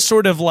it does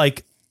sort of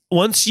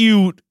once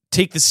you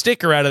take the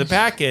sticker out of the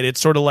packet, it's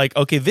sort of like,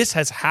 okay, this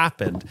has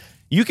happened.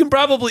 You can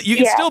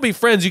still be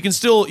friends. You can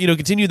still,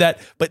 continue that.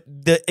 But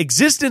the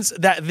existence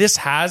that this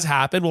has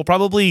happened will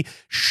probably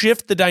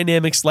shift the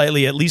dynamic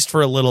slightly, at least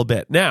for a little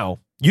bit.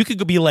 Now, you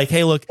could be like,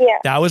 hey, look,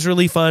 that was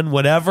really fun,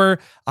 whatever.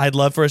 I'd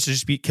love for us to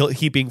just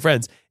keep being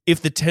friends.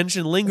 If the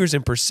tension lingers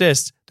and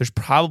persists, there's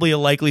probably a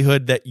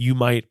likelihood that you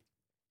might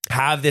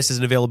have this as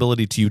an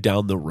availability to you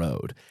down the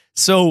road.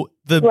 So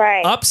the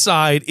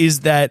upside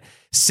is that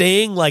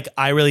saying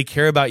I really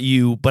care about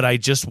you, but I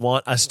just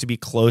want us to be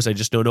close, I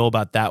just don't know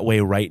about that way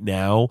right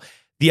now.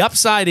 The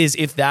upside is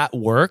if that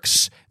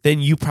works, then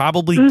you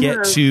probably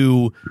get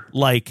to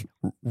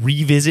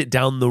revisit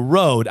down the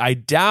road. I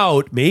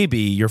doubt maybe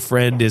your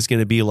friend is going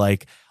to be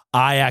like,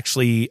 I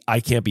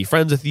can't be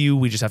friends with you.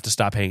 We just have to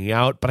stop hanging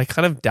out. But I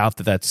kind of doubt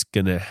that that's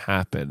going to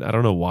happen. I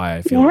don't know why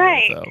I feel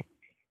like that, though.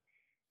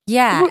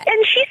 Yeah.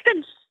 And she's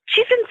been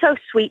so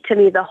sweet to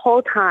me the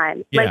whole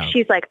time. Yeah.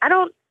 She's like, I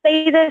don't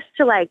say this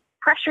to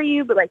pressure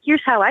you, but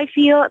here's how I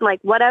feel, and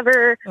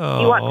whatever you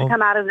want to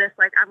come out of this,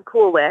 I'm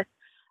cool with,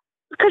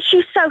 because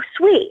she's so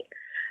sweet.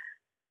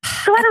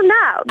 So I don't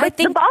know. I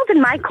think the ball's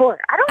in my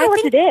court. I don't know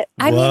what to do.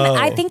 I mean,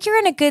 I think you're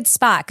in a good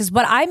spot, because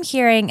what I'm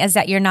hearing is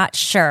that you're not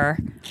sure,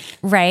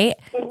 right?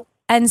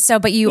 And so,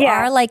 but you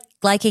are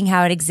liking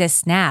how it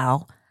exists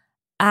now.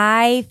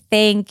 I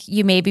think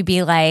you maybe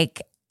be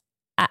like,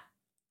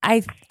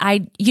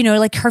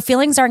 her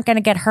feelings aren't going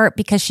to get hurt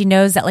because she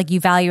knows that you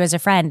value as a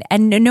friend,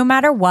 and no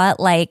matter what,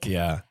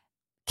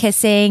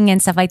 kissing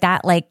and stuff like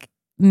that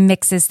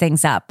mixes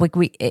things up.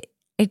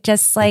 It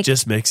just it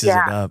just mixes it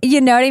up.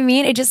 You know what I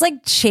mean? It just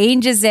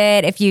changes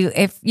it. If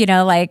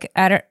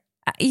I don't,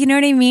 you know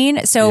what I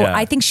mean? So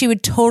I think she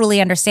would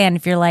totally understand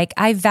if you're like,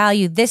 I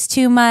value this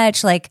too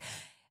much.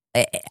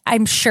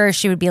 I'm sure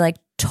she would be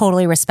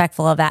totally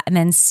respectful of that, and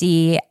then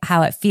see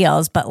how it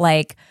feels. But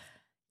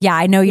yeah,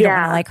 I know you don't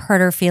want to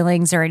hurt her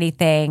feelings or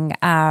anything.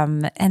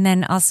 And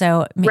then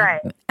also,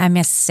 I'm a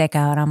sicko,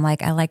 and I'm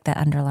I like that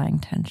underlying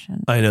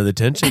tension. I know the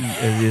tension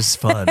is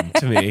fun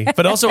to me.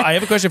 But also, I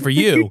have a question for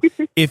you.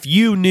 If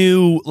you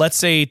knew, let's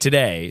say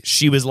today,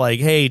 she was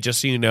like, hey,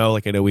 just so you know,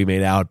 I know we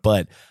made out,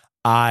 but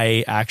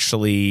I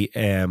actually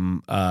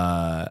am,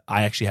 I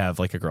actually have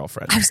a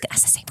girlfriend. I was going to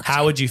ask the same question.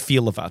 How would you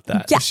feel about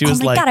that? Yeah. She was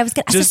God, I was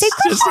going to ask the same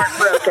question.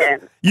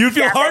 Heartbroken. You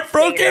feel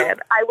heartbroken?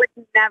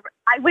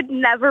 I would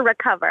never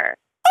recover.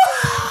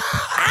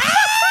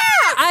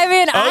 I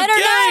mean, I don't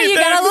know. You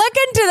got to look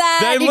into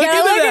that. You got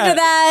to look into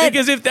that.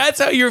 Because if that's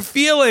how you're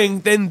feeling,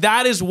 then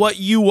that is what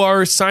you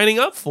are signing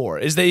up for.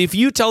 Is that if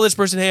you tell this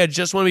person, hey, I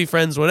just want to be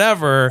friends,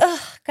 whatever, God,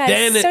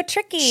 then it's so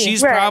tricky.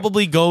 She's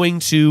probably going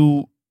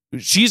to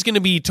she's going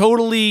to be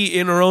totally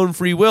in her own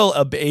free will,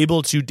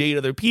 able to date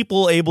other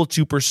people, able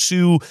to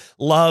pursue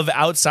love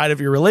outside of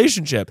your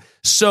relationship.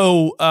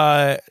 So,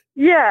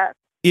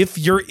 if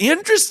you're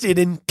interested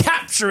in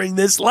capturing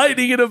this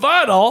lightning in a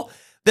bottle,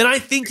 then I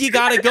think you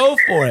got to go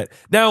for it.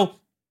 Now,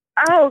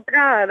 oh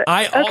God.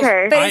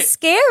 But it's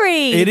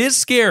scary. It is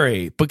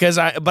scary because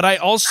I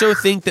also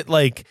think that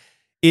like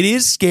it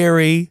is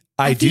scary.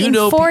 I do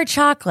know 4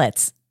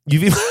 chocolates.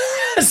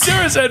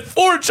 Sarah said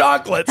 4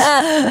 chocolates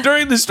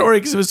during the story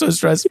because it was so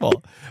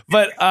stressful.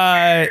 But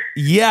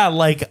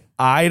like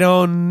I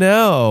don't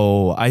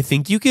know. I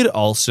think you could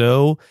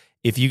also,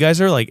 if you guys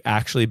are like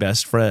actually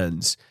best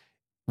friends,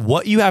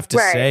 what you have to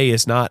say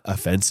is not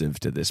offensive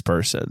to this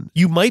person.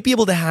 You might be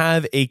able to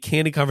have a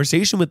candid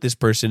conversation with this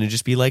person and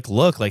just be like,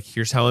 look, like,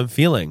 here's how I'm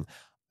feeling.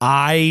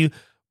 I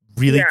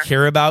really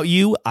care about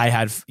you. I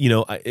had,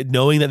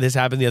 knowing that this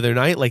happened the other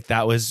night, like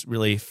that was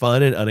really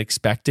fun and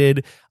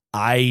unexpected.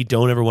 I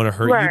don't ever want to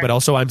hurt you, but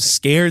also I'm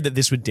scared that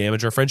this would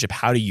damage our friendship.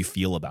 How do you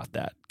feel about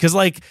that? Because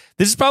like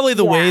this is probably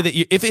the way that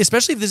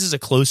especially if this is a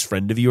close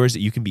friend of yours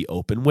that you can be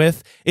open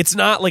with. It's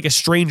not like a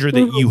stranger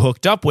that you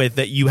hooked up with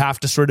that you have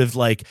to sort of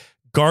like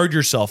guard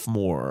yourself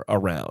more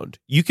around.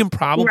 You can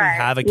probably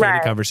have a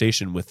candid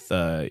conversation with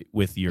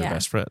your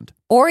best friend.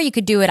 Or you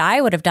could do what I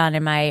would have done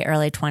in my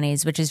early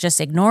 20s, which is just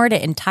ignored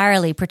it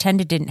entirely,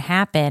 pretend it didn't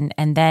happen,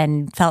 and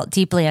then felt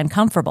deeply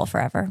uncomfortable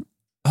forever.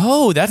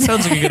 Oh, that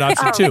sounds like a good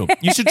option too.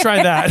 You should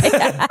try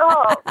that.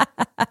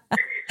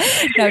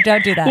 No,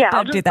 don't do that. Yeah,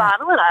 don't do that.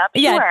 Bottle it up.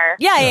 Yeah, sure.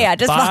 yeah.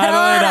 Just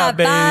bottle it up,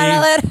 baby.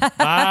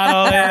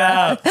 Bottle it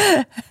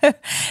up.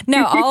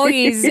 No,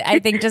 always. I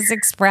think just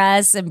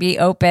express and be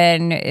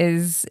open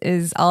is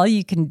all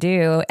you can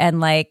do, and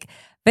like.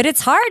 But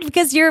it's hard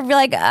because you're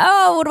like,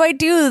 oh, what do I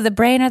do? The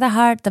brain or the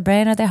heart? The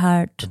brain or the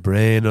heart? The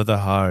brain or the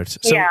heart?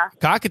 So,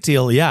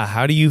 Cockatiel,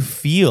 how do you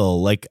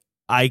feel? Like,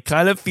 I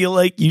kind of feel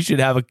like you should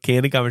have a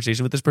candid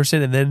conversation with this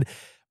person, and then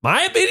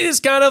my opinion is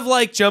kind of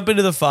like jump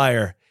into the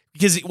fire.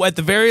 Because at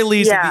the very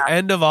least, at the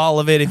end of all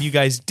of it, if you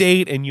guys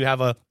date and you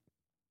have a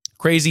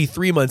crazy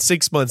 3 months,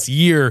 6 months,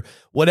 year,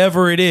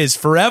 whatever it is,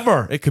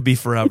 forever, it could be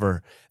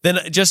forever, then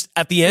just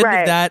at the end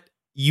of that,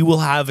 you will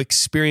have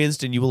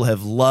experienced and you will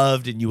have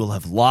loved and you will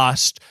have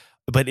lost,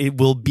 but it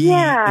will be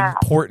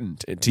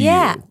important to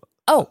you.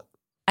 Oh,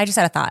 I just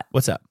had a thought.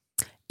 What's up?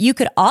 You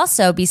could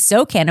also be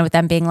so candid with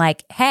them being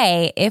like,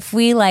 hey, if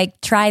we like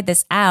tried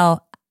this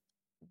out,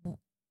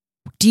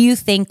 do you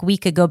think we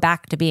could go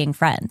back to being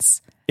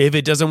friends? If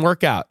it doesn't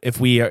work out, if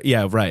we are,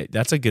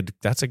 that's a good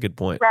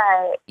point.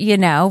 Right.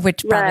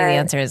 Which probably the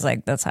answer is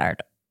like, that's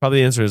hard. Probably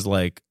the answer is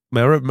like,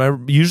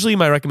 usually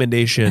my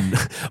recommendation,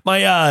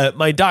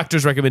 my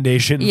doctor's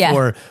recommendation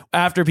for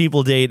after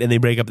people date and they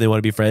break up and they want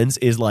to be friends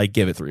is like,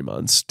 give it 3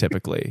 months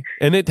typically.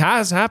 And it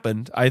has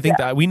happened. I think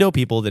that we know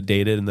people that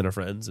dated and then are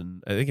friends,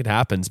 and I think it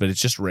happens, but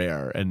it's just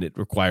rare and it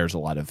requires a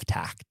lot of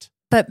tact.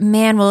 But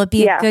man, will it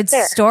be a good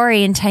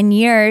story in 10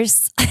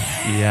 years?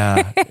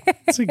 Yeah,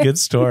 it's a good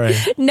story.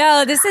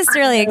 No, this is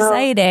really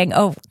exciting.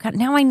 Oh, God,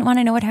 now I want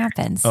to know what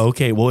happens.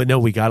 Okay, well, no,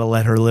 we got to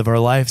let her live our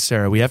life,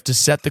 Sarah. We have to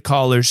set the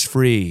callers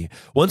free.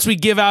 Once we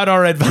give out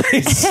our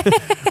advice,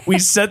 we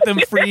set them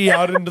free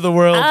out into the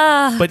world.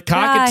 But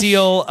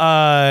Cockatiel,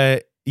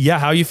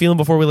 how are you feeling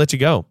before we let you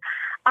go?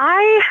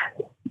 I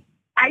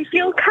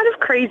feel kind of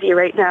crazy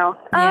right now.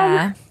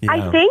 I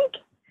think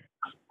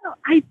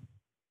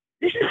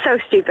this is so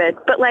stupid,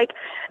 but like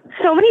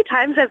so many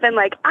times I've been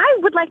like, I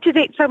would like to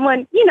date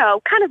someone,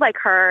 kind of like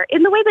her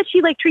in the way that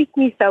she like treats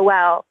me so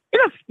well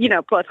in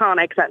a,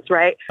 platonic sense.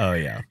 Right. Oh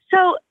yeah.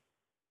 So,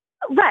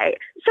 right.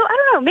 So I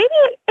don't know, maybe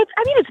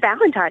it's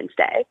Valentine's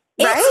Day,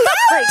 right? It's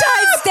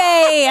Valentine's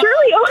Day.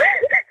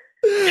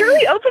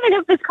 Surely opening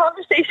up this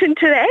conversation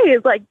today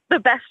is like the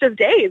best of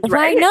days,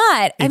 right? Why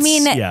not? I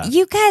mean,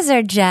 you guys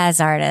are jazz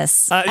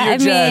artists.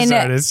 Jazz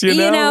artists,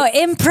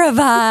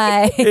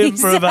 improvise.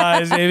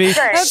 Improvise, baby.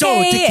 Okay.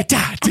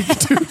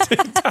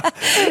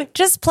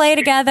 Just play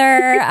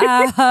together.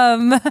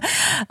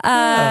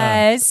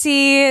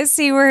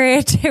 See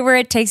where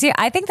it takes you.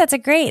 I think that's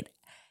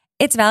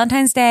it's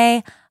Valentine's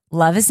Day.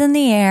 Love is in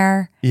the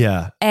air.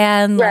 Yeah.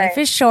 And life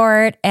is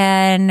short.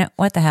 And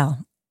what the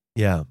hell?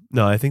 Yeah,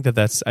 no, I think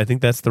that's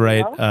the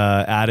right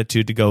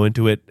attitude to go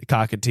into it,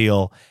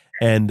 Cockatiel,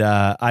 and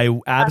I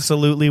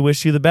absolutely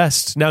wish you the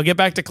best. Now get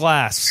back to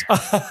class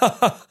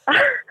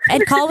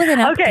and call with an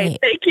update. Okay,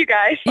 thank you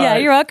guys. Yeah,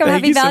 you're welcome.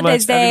 Happy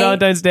Valentine's Day. Happy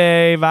Valentine's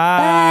Day.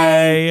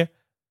 Bye.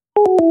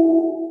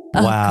 Oh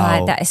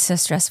God, that is so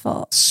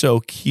stressful. So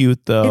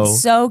cute though.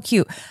 It's so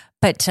cute,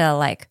 but to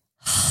like.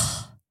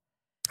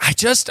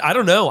 I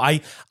don't know.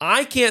 I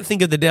can't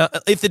think of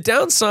if the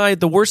downside,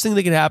 the worst thing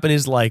that could happen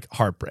is like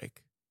heartbreak.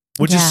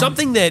 Which is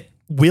something that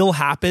will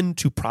happen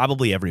to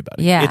probably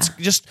everybody. Yeah. It's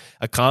just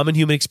a common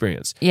human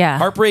experience. Yeah.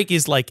 Heartbreak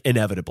is like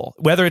inevitable.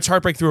 Whether it's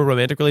heartbreak through a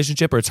romantic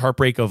relationship or it's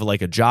heartbreak of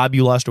like a job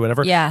you lost or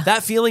whatever. Yeah.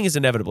 That feeling is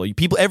inevitable.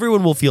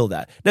 Everyone will feel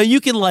that. Now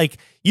you can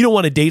you don't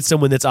want to date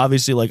someone that's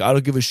obviously like, I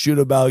don't give a shit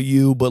about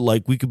you, but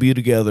like we could be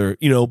together,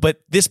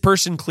 but this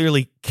person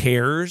clearly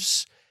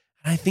cares.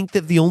 And I think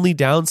that the only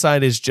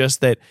downside is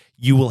just that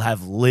you will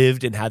have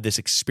lived and had this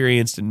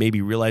experience and maybe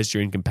realized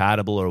you're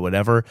incompatible or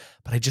whatever.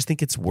 But I just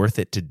think it's worth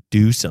it to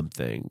do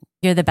something.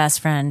 You're the best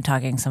friend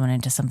talking someone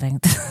into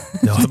something.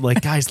 No, I'm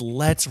like, guys,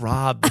 let's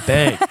rob the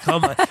bank.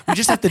 Come on. We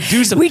just have to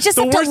do something. We just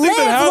have to live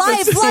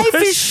life. Life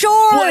is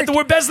short. What?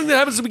 The best thing that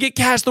happens is we get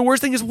cash. The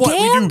worst thing is what?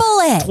 Gamble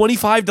it.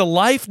 25 to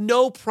life?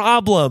 No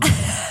problem.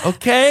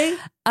 Okay?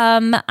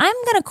 I'm going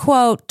to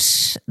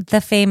quote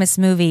the famous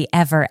movie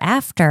Ever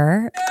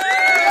After.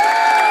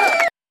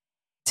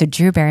 So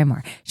Drew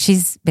Barrymore,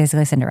 she's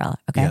basically Cinderella,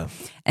 okay? Yeah.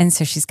 And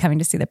so she's coming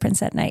to see the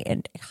prince at night,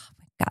 and oh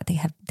my God,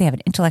 they have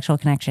an intellectual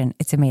connection.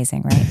 It's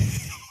amazing, right?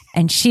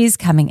 And she's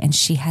coming, and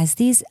she has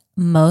the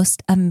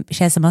most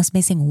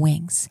amazing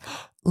wings.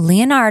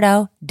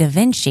 Leonardo da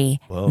Vinci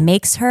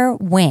makes her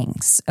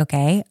wings,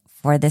 okay,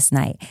 for this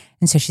night.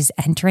 And so she's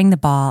entering the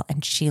ball,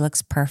 and she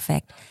looks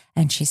perfect,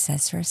 and she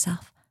says to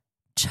herself,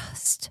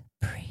 "Just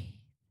breathe."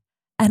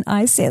 And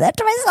I say that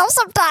to myself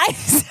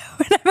sometimes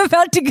when I'm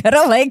about to go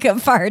to like a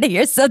party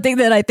or something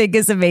that I think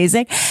is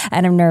amazing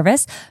and I'm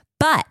nervous.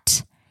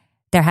 But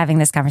they're having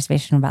this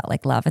conversation about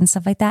like love and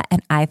stuff like that.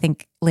 And I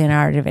think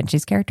Leonardo da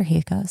Vinci's character,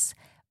 he goes,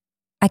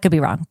 I could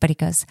be wrong, but he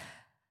goes,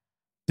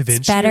 Da Vinci?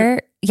 It's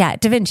better. Yeah,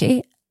 Da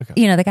Vinci. Okay.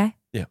 You know the guy?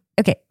 Yeah.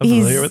 Okay. I'm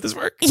familiar with his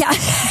work. Yeah.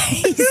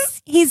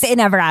 He's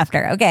in Ever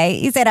After. Okay.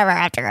 He's in Ever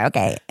After.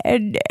 Okay.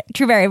 And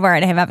Drew Barrymore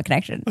and him have a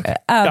connection.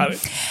 Got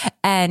it.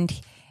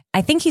 And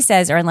I think he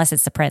says, or unless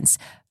it's the prince,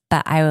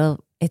 but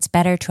it's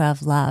better to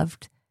have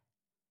loved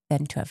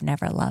than to have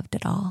never loved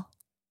at all.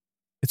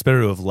 It's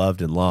better to have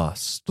loved and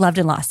lost. Loved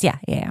and lost. Yeah.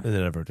 And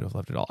then never to have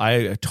loved at all.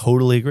 I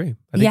totally agree.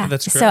 I think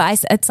that's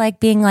correct. So it's like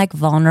being like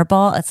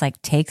vulnerable. It's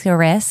like take a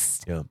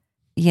risk,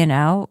 you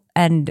know,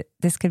 and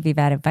this could be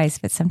bad advice,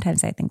 but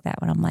sometimes I think that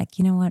when I'm like,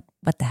 you know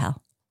what the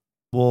hell?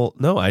 Well,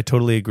 no, I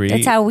totally agree.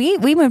 That's how we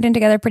moved in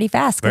together pretty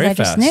fast because I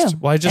just knew.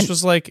 Well, I just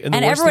was like, and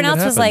everyone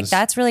else was like,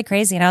 that's really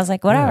crazy. And I was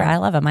like, whatever, I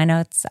love him. I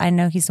know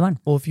he's the one.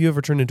 Well, if you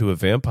ever turn into a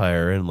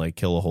vampire and like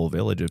kill a whole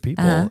village of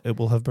people, it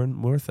will have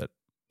been worth it.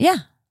 Yeah.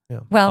 Yeah.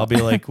 Well, I'll be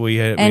like, we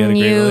had a and great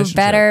you relationship.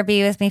 better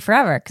be with me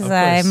forever because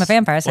I'm a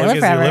vampire, so I live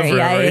forever.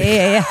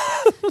 Yeah.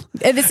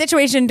 In this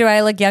situation, do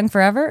I look young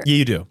forever? Yeah,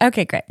 you do.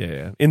 Okay, great.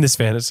 Yeah. In this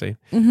fantasy.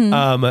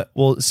 Mm-hmm.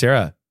 Well,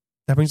 Sarah,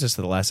 that brings us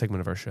to the last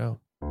segment of our show.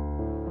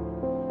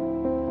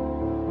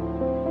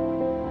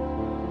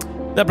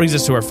 That brings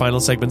us to our final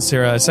segment,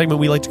 Sarah, a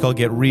segment we like to call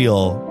Get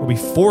Real, where we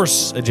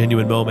force a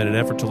genuine moment in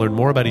an effort to learn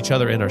more about each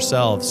other and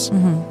ourselves.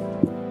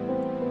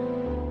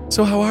 Mm-hmm.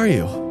 So how are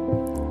you?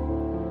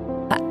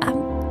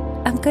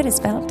 I'm good. It's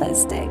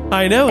Valentine's Day.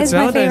 I know. It's my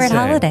Valentine's favorite Day.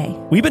 holiday.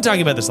 We've been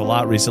talking about this a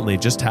lot recently,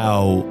 just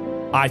how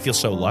I feel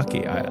so lucky.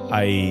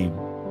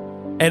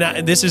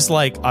 This is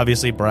like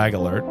obviously brag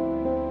alert,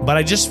 but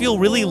I just feel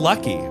really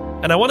lucky.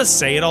 And I want to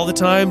say it all the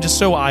time just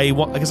so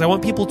because I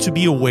want people to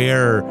be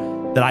aware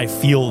that I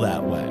feel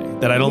that way.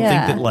 That I don't think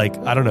that like,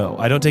 I don't know.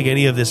 I don't take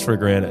any of this for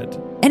granted.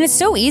 And it's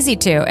so easy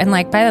to. And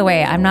like, by the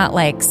way, I'm not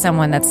like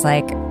someone that's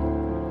like,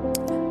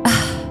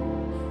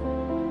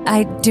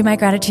 I do my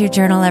gratitude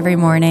journal every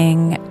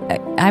morning.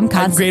 I'm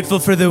grateful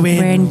for the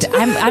wind.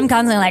 I'm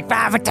constantly like,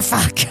 what the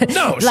fuck?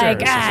 No, sure.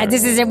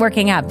 This isn't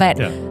working out.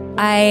 But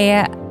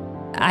I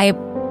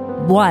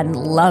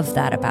love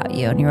that about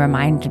you. And you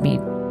remind me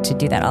to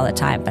do that all the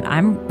time. But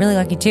I'm really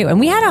lucky too. And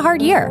we had a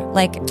hard year.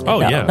 Like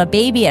the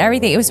baby and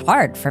everything. It was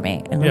hard for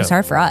me. And it was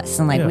hard for us.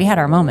 And like we had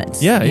our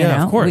moments. Yeah, you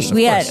know? Of course.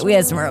 We had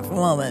some rough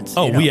moments.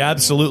 Oh, we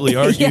absolutely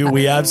argue.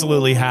 We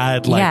absolutely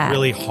had like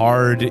really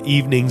hard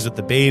evenings with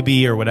the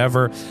baby or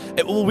whatever.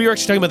 We were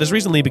actually talking about this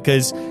recently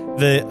because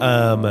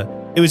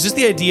it was just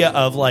the idea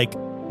of like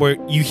where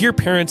you hear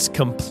parents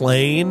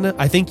complain.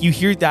 I think you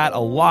hear that a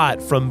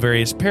lot from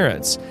various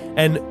parents.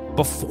 And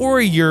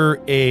before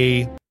you're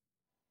a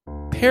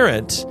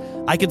parent,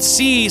 I could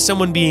see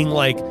someone being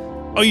like,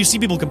 oh, you see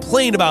people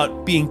complain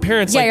about being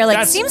parents. Yeah, you're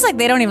like, seems like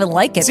they don't even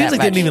like it. Seems like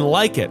they didn't even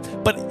like it.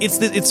 But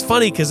it's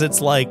funny because it's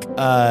like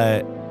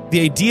the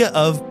idea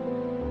of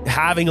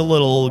having a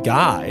little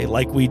guy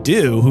like we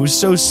do who's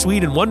so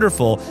sweet and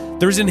wonderful,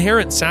 there's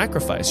inherent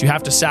sacrifice. You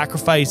have to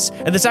sacrifice,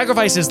 and the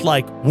sacrifice is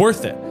like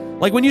worth it.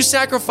 Like when you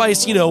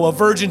sacrifice, a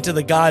virgin to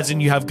the gods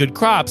and you have good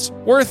crops,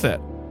 worth it.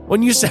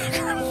 When you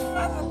sacrifice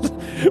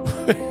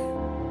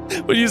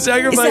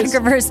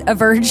a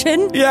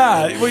virgin?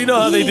 Yeah. Well, you know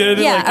how they did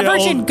it. Yeah, a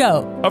virgin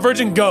goat. A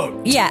virgin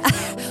goat. Yeah.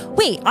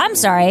 Wait, I'm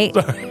sorry.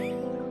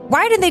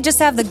 Why didn't they just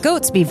have the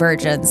goats be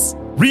virgins?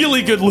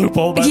 Really good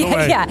loophole, by the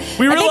way. Yeah.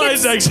 We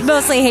realized it's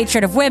mostly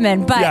hatred of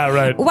women,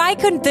 but why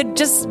couldn't they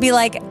just be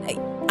like,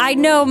 I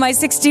know my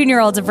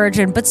 16-year-old's a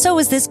virgin, but so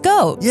is this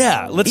goat.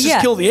 Yeah, let's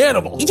just kill the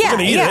animal. Yeah, we're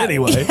going to eat it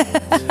anyway.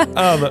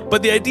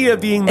 But the idea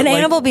of being...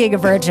 animal being a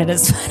virgin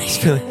is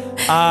funny.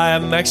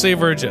 I'm actually a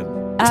virgin.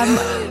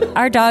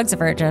 Our dog's a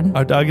virgin.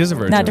 Our dog is a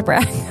virgin. Not to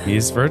brag.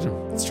 He's a virgin.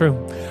 It's true.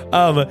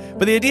 But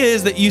the idea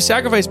is that you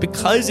sacrifice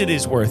because it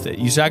is worth it.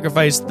 You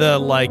sacrifice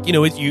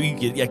you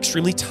get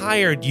extremely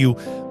tired.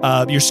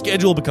 Your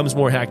schedule becomes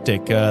more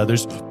hectic.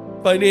 There's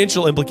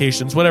financial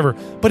implications, whatever.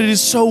 But it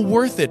is so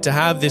worth it to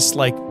have this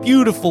like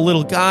beautiful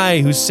little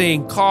guy who's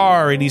saying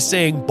car and he's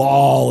saying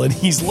ball and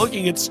he's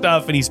looking at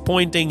stuff and he's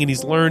pointing and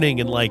he's learning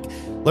and like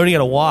learning how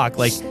to walk.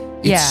 Like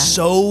it's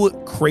so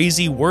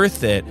crazy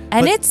worth it.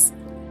 And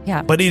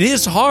but it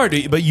is hard.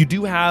 But you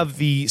do have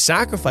the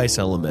sacrifice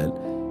element.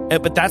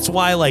 But that's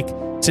why, like,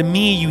 to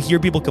me, you hear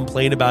people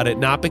complain about it,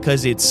 not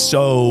because it's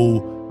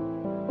so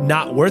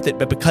not worth it,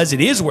 but because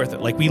it is worth it.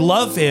 Like, we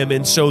love him,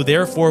 and so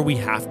therefore we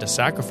have to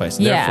sacrifice.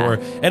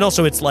 And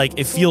also it's like,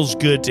 it feels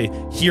good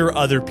to hear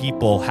other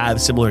people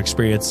have similar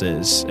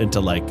experiences and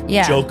to like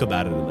joke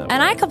about it in that way.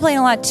 And I complain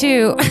a lot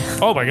too.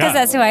 Oh my God. Because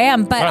that's who I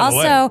am. But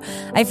also,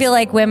 I feel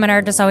like women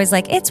are just always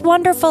like, it's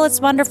wonderful. It's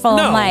wonderful.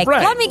 No, I'm like,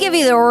 right. let me give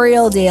you the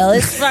real deal.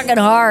 It's fucking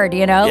hard,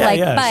 you know?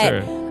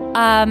 Sure.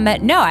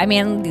 No, I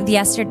mean,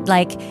 yesterday,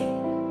 like,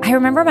 I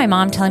remember my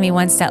mom telling me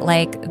once that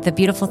like the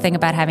beautiful thing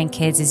about having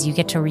kids is you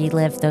get to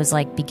relive those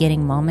like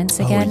beginning moments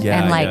again.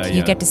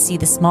 You get to see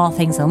the small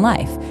things in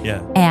life.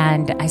 Yeah.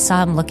 And I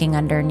saw him looking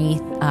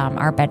underneath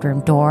our bedroom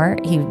door.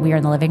 We were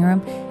in the living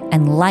room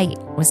and light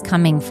was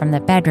coming from the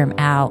bedroom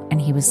out. And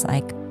he was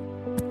like,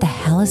 what the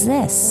hell is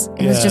this?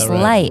 It was just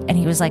light. And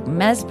he was like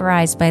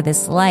mesmerized by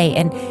this light.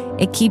 And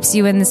it keeps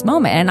you in this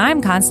moment. And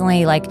I'm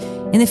constantly like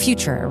in the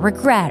future,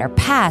 regret or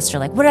past or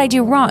like, what did I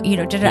do wrong? You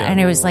know, and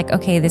it was like,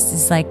 okay, this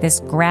is like this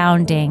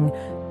grounding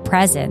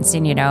presence.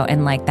 And, you know,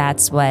 and like,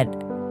 that's what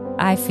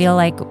I feel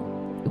like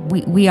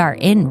we are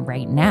in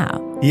right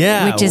now.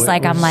 Yeah. Which is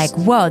like, I'm like,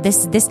 whoa,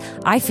 this,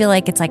 I feel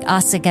like it's like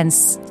us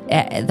against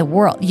the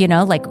world, you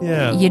know, like,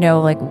 you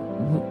know, like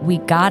we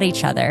got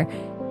each other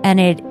and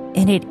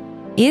it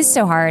is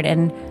so hard.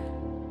 And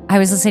I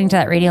was listening to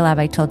that Radio Lab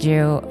I told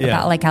you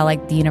about like how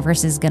like the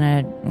universe is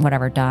gonna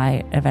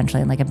die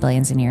eventually in like a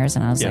billions of years,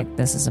 and I was like,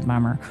 this is a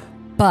bummer.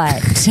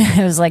 But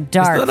it was like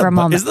dark for a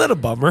moment. Isn't that a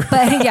bummer?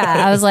 But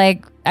yeah, I was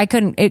like, I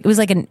couldn't. It was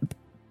like a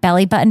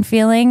belly button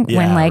feeling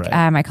when like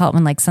I call it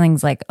when like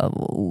something's like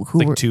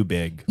like too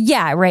big.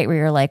 Yeah, right. Where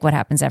you're like, what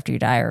happens after you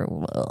die, or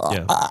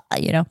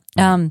you know.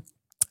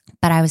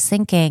 But I was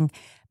thinking,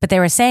 but they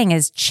were saying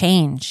is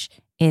change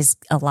is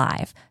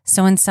alive.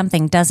 So when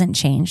something doesn't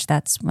change,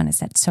 that's when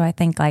it's it. So I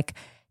think like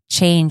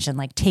change and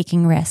like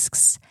taking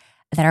risks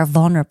that are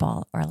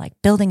vulnerable, or like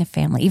building a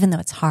family, even though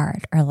it's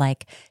hard, or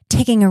like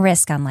taking a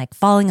risk on like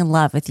falling in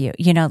love with you,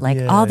 you know, like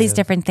all these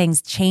different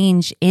things.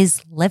 Change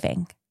is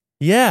living.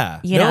 Yeah.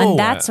 You know, and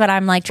that's what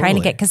I'm like trying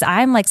to get. Cause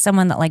I'm like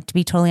someone that, like, to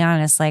be totally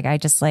honest, like I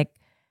just like,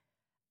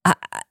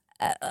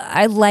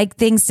 I like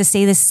things to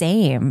stay the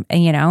same,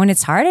 and you know, and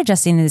it's hard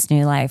adjusting to this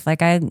new life. Like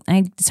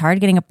it's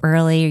hard getting up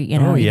early. You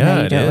know, you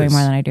do it way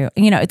more than I do.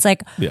 You know, it's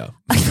like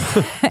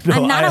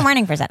I'm not a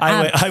morning person.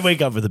 I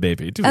wake up for the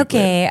baby.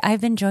 Okay, I've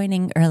been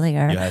joining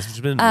earlier. Yeah, it's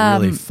been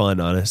really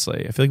fun.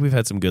 Honestly, I feel like we've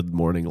had some good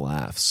morning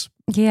laughs.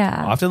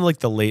 Yeah, often like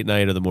the late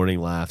night or the morning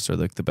laughs are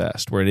like the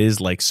best, where it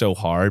is like so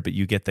hard, but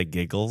you get the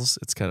giggles.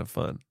 It's kind of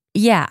fun.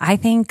 Yeah, I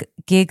think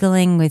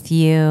giggling with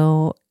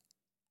you,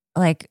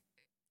 like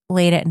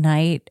late at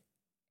night,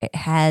 it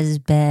has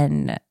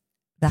been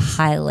the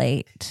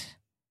highlight,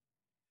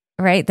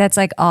 right? That's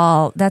like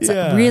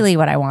really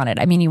what I wanted.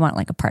 I mean, you want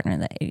like a partner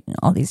that, you know,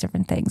 all these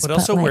different things. But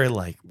also we're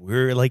like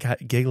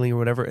giggling or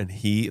whatever. And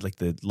he, like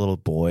the little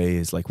boy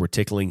is like, we're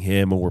tickling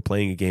him, or we're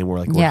playing a game where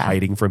like we're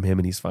hiding from him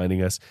and he's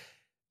finding us.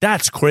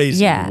 That's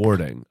crazy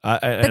rewarding.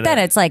 But then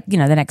it's like, you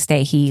know, the next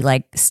day he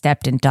like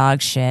stepped in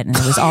dog shit and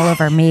it was all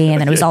over me, and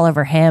then it was all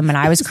over him, and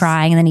I was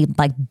crying, and then he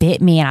like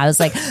bit me, and I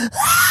was like,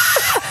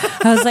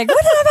 I was like,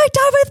 what have I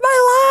done with my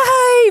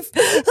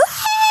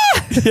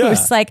life? It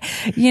was like,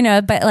 you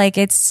know, but like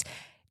it's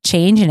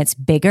change, and it's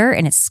bigger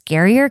and it's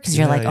scarier because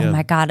you're like, oh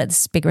my God,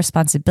 it's big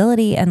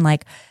responsibility. And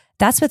like,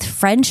 that's with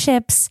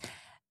friendships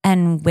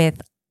and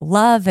with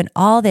love and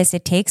all this.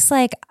 It takes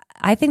like,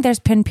 I think there's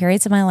been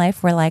periods in my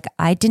life where like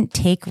I didn't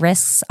take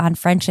risks on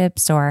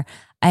friendships, or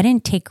I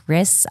didn't take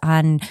risks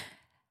on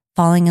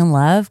falling in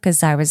love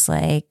because I was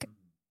like,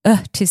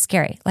 ugh, too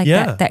scary. Like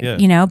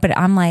you know, but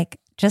I'm like,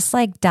 just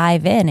like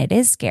dive in. It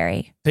is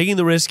scary. Taking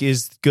the risk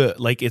is good.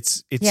 Like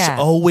it's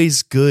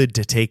always good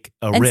to take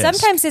a risk. And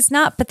sometimes it's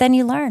not, but then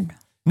you learn.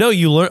 No,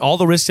 you learn. All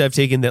the risks I've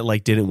taken that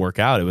like didn't work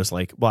out, it was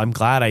like, well, I'm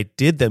glad I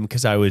did them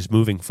because I was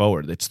moving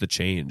forward. It's the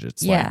change.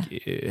 It's like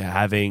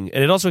having,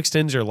 and it also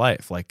extends your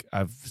life. Like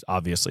I've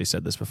obviously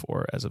said this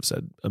before, as I've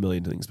said a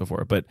million things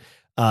before, but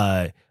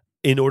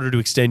in order to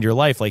extend your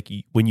life, like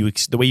when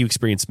the way you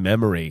experience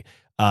memory,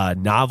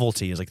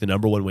 novelty is like the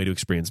number one way to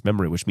experience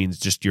memory, which means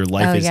just your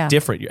life is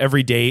different. If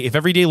every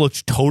day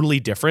looked totally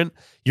different,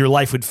 your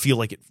life would feel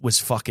like it was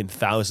fucking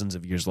thousands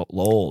of years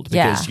old,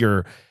 because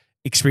you're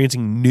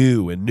experiencing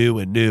new and new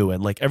and new.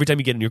 And like every time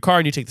you get in your car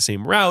and you take the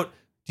same route,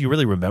 do you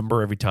really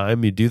remember every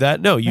time you do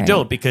that? No, you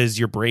don't, because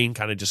your brain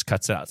kind of just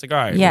cuts it out. It's like, all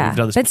right, we've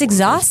done this. But it's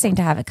exhausting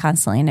to have it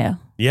constantly new.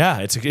 Yeah,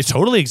 it's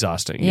totally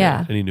exhausting.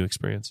 Yeah, any new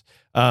experience.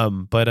 I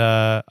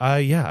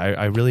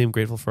really am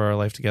grateful for our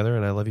life together,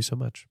 and I love you so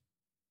much.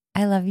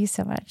 I love you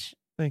so much.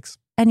 Thanks.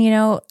 And, you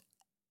know,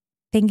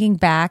 thinking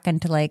back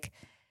into like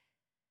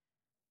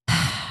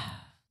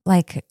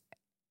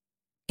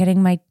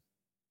getting my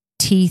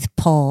teeth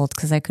pulled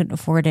because I couldn't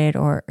afford it,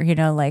 or, you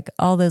know, like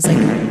all those like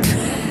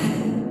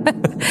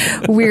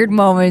weird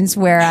moments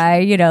where I,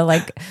 you know,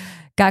 like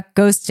got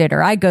ghosted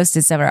or I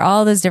ghosted someone,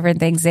 all those different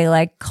things, they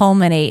like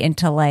culminate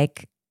into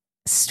like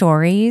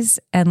stories.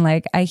 And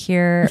like I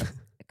hear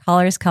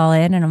callers call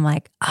in and I'm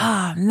like,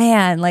 oh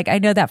man, like I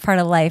know that part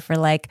of life, or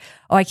like,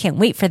 oh, I can't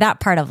wait for that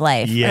part of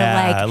life.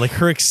 Yeah. Or like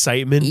her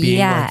excitement being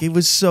like, it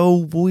was so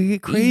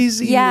weird,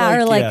 crazy. Yeah. Like,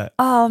 or like,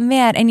 oh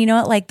man. And you know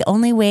what? Like the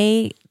only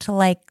way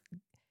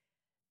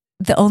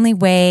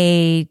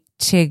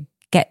to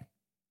get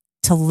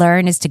to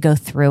learn is to go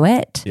through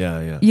it.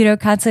 Yeah. You know,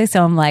 constantly.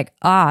 So I'm like,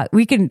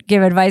 we can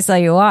give advice all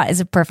you want as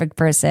a perfect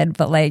person,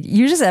 but like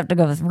you just have to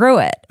go through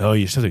it. Oh,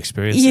 you just have to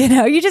experience it. You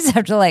know, you just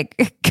have to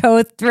like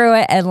go through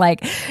it and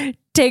like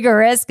take a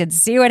risk and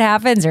see what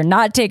happens, or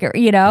not take it,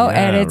 you know?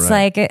 Yeah, and it's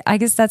like, I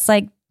guess that's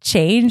like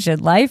change in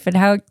life and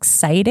how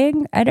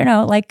exciting. I don't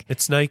know. Like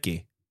it's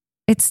Nike.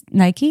 It's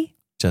Nike.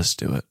 Just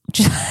do it.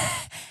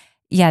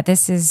 Yeah,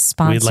 this is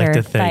sponsored.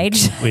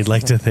 We'd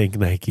like to thank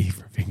Nike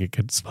for being a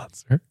good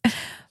sponsor.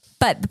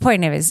 But the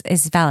point of it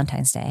is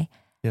Valentine's Day.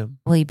 Yeah.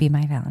 Will you be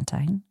my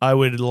Valentine? I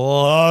would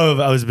love,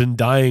 I was been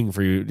dying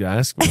for you to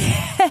ask me.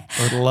 I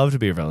would love to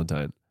be your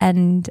Valentine.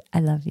 And I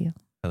love you.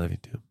 I love you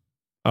too.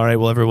 All right.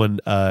 Well, everyone,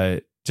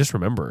 just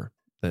remember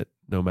that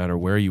no matter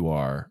where you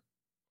are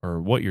or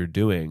what you're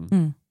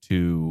doing,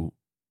 to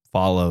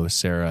follow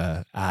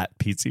Sarah at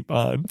Pizzy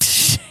Pond.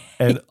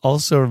 And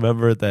also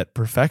remember that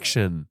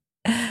perfection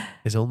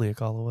is only a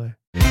call away.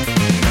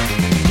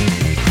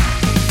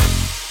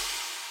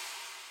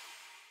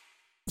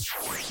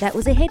 That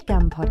was a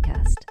HeadGum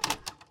podcast.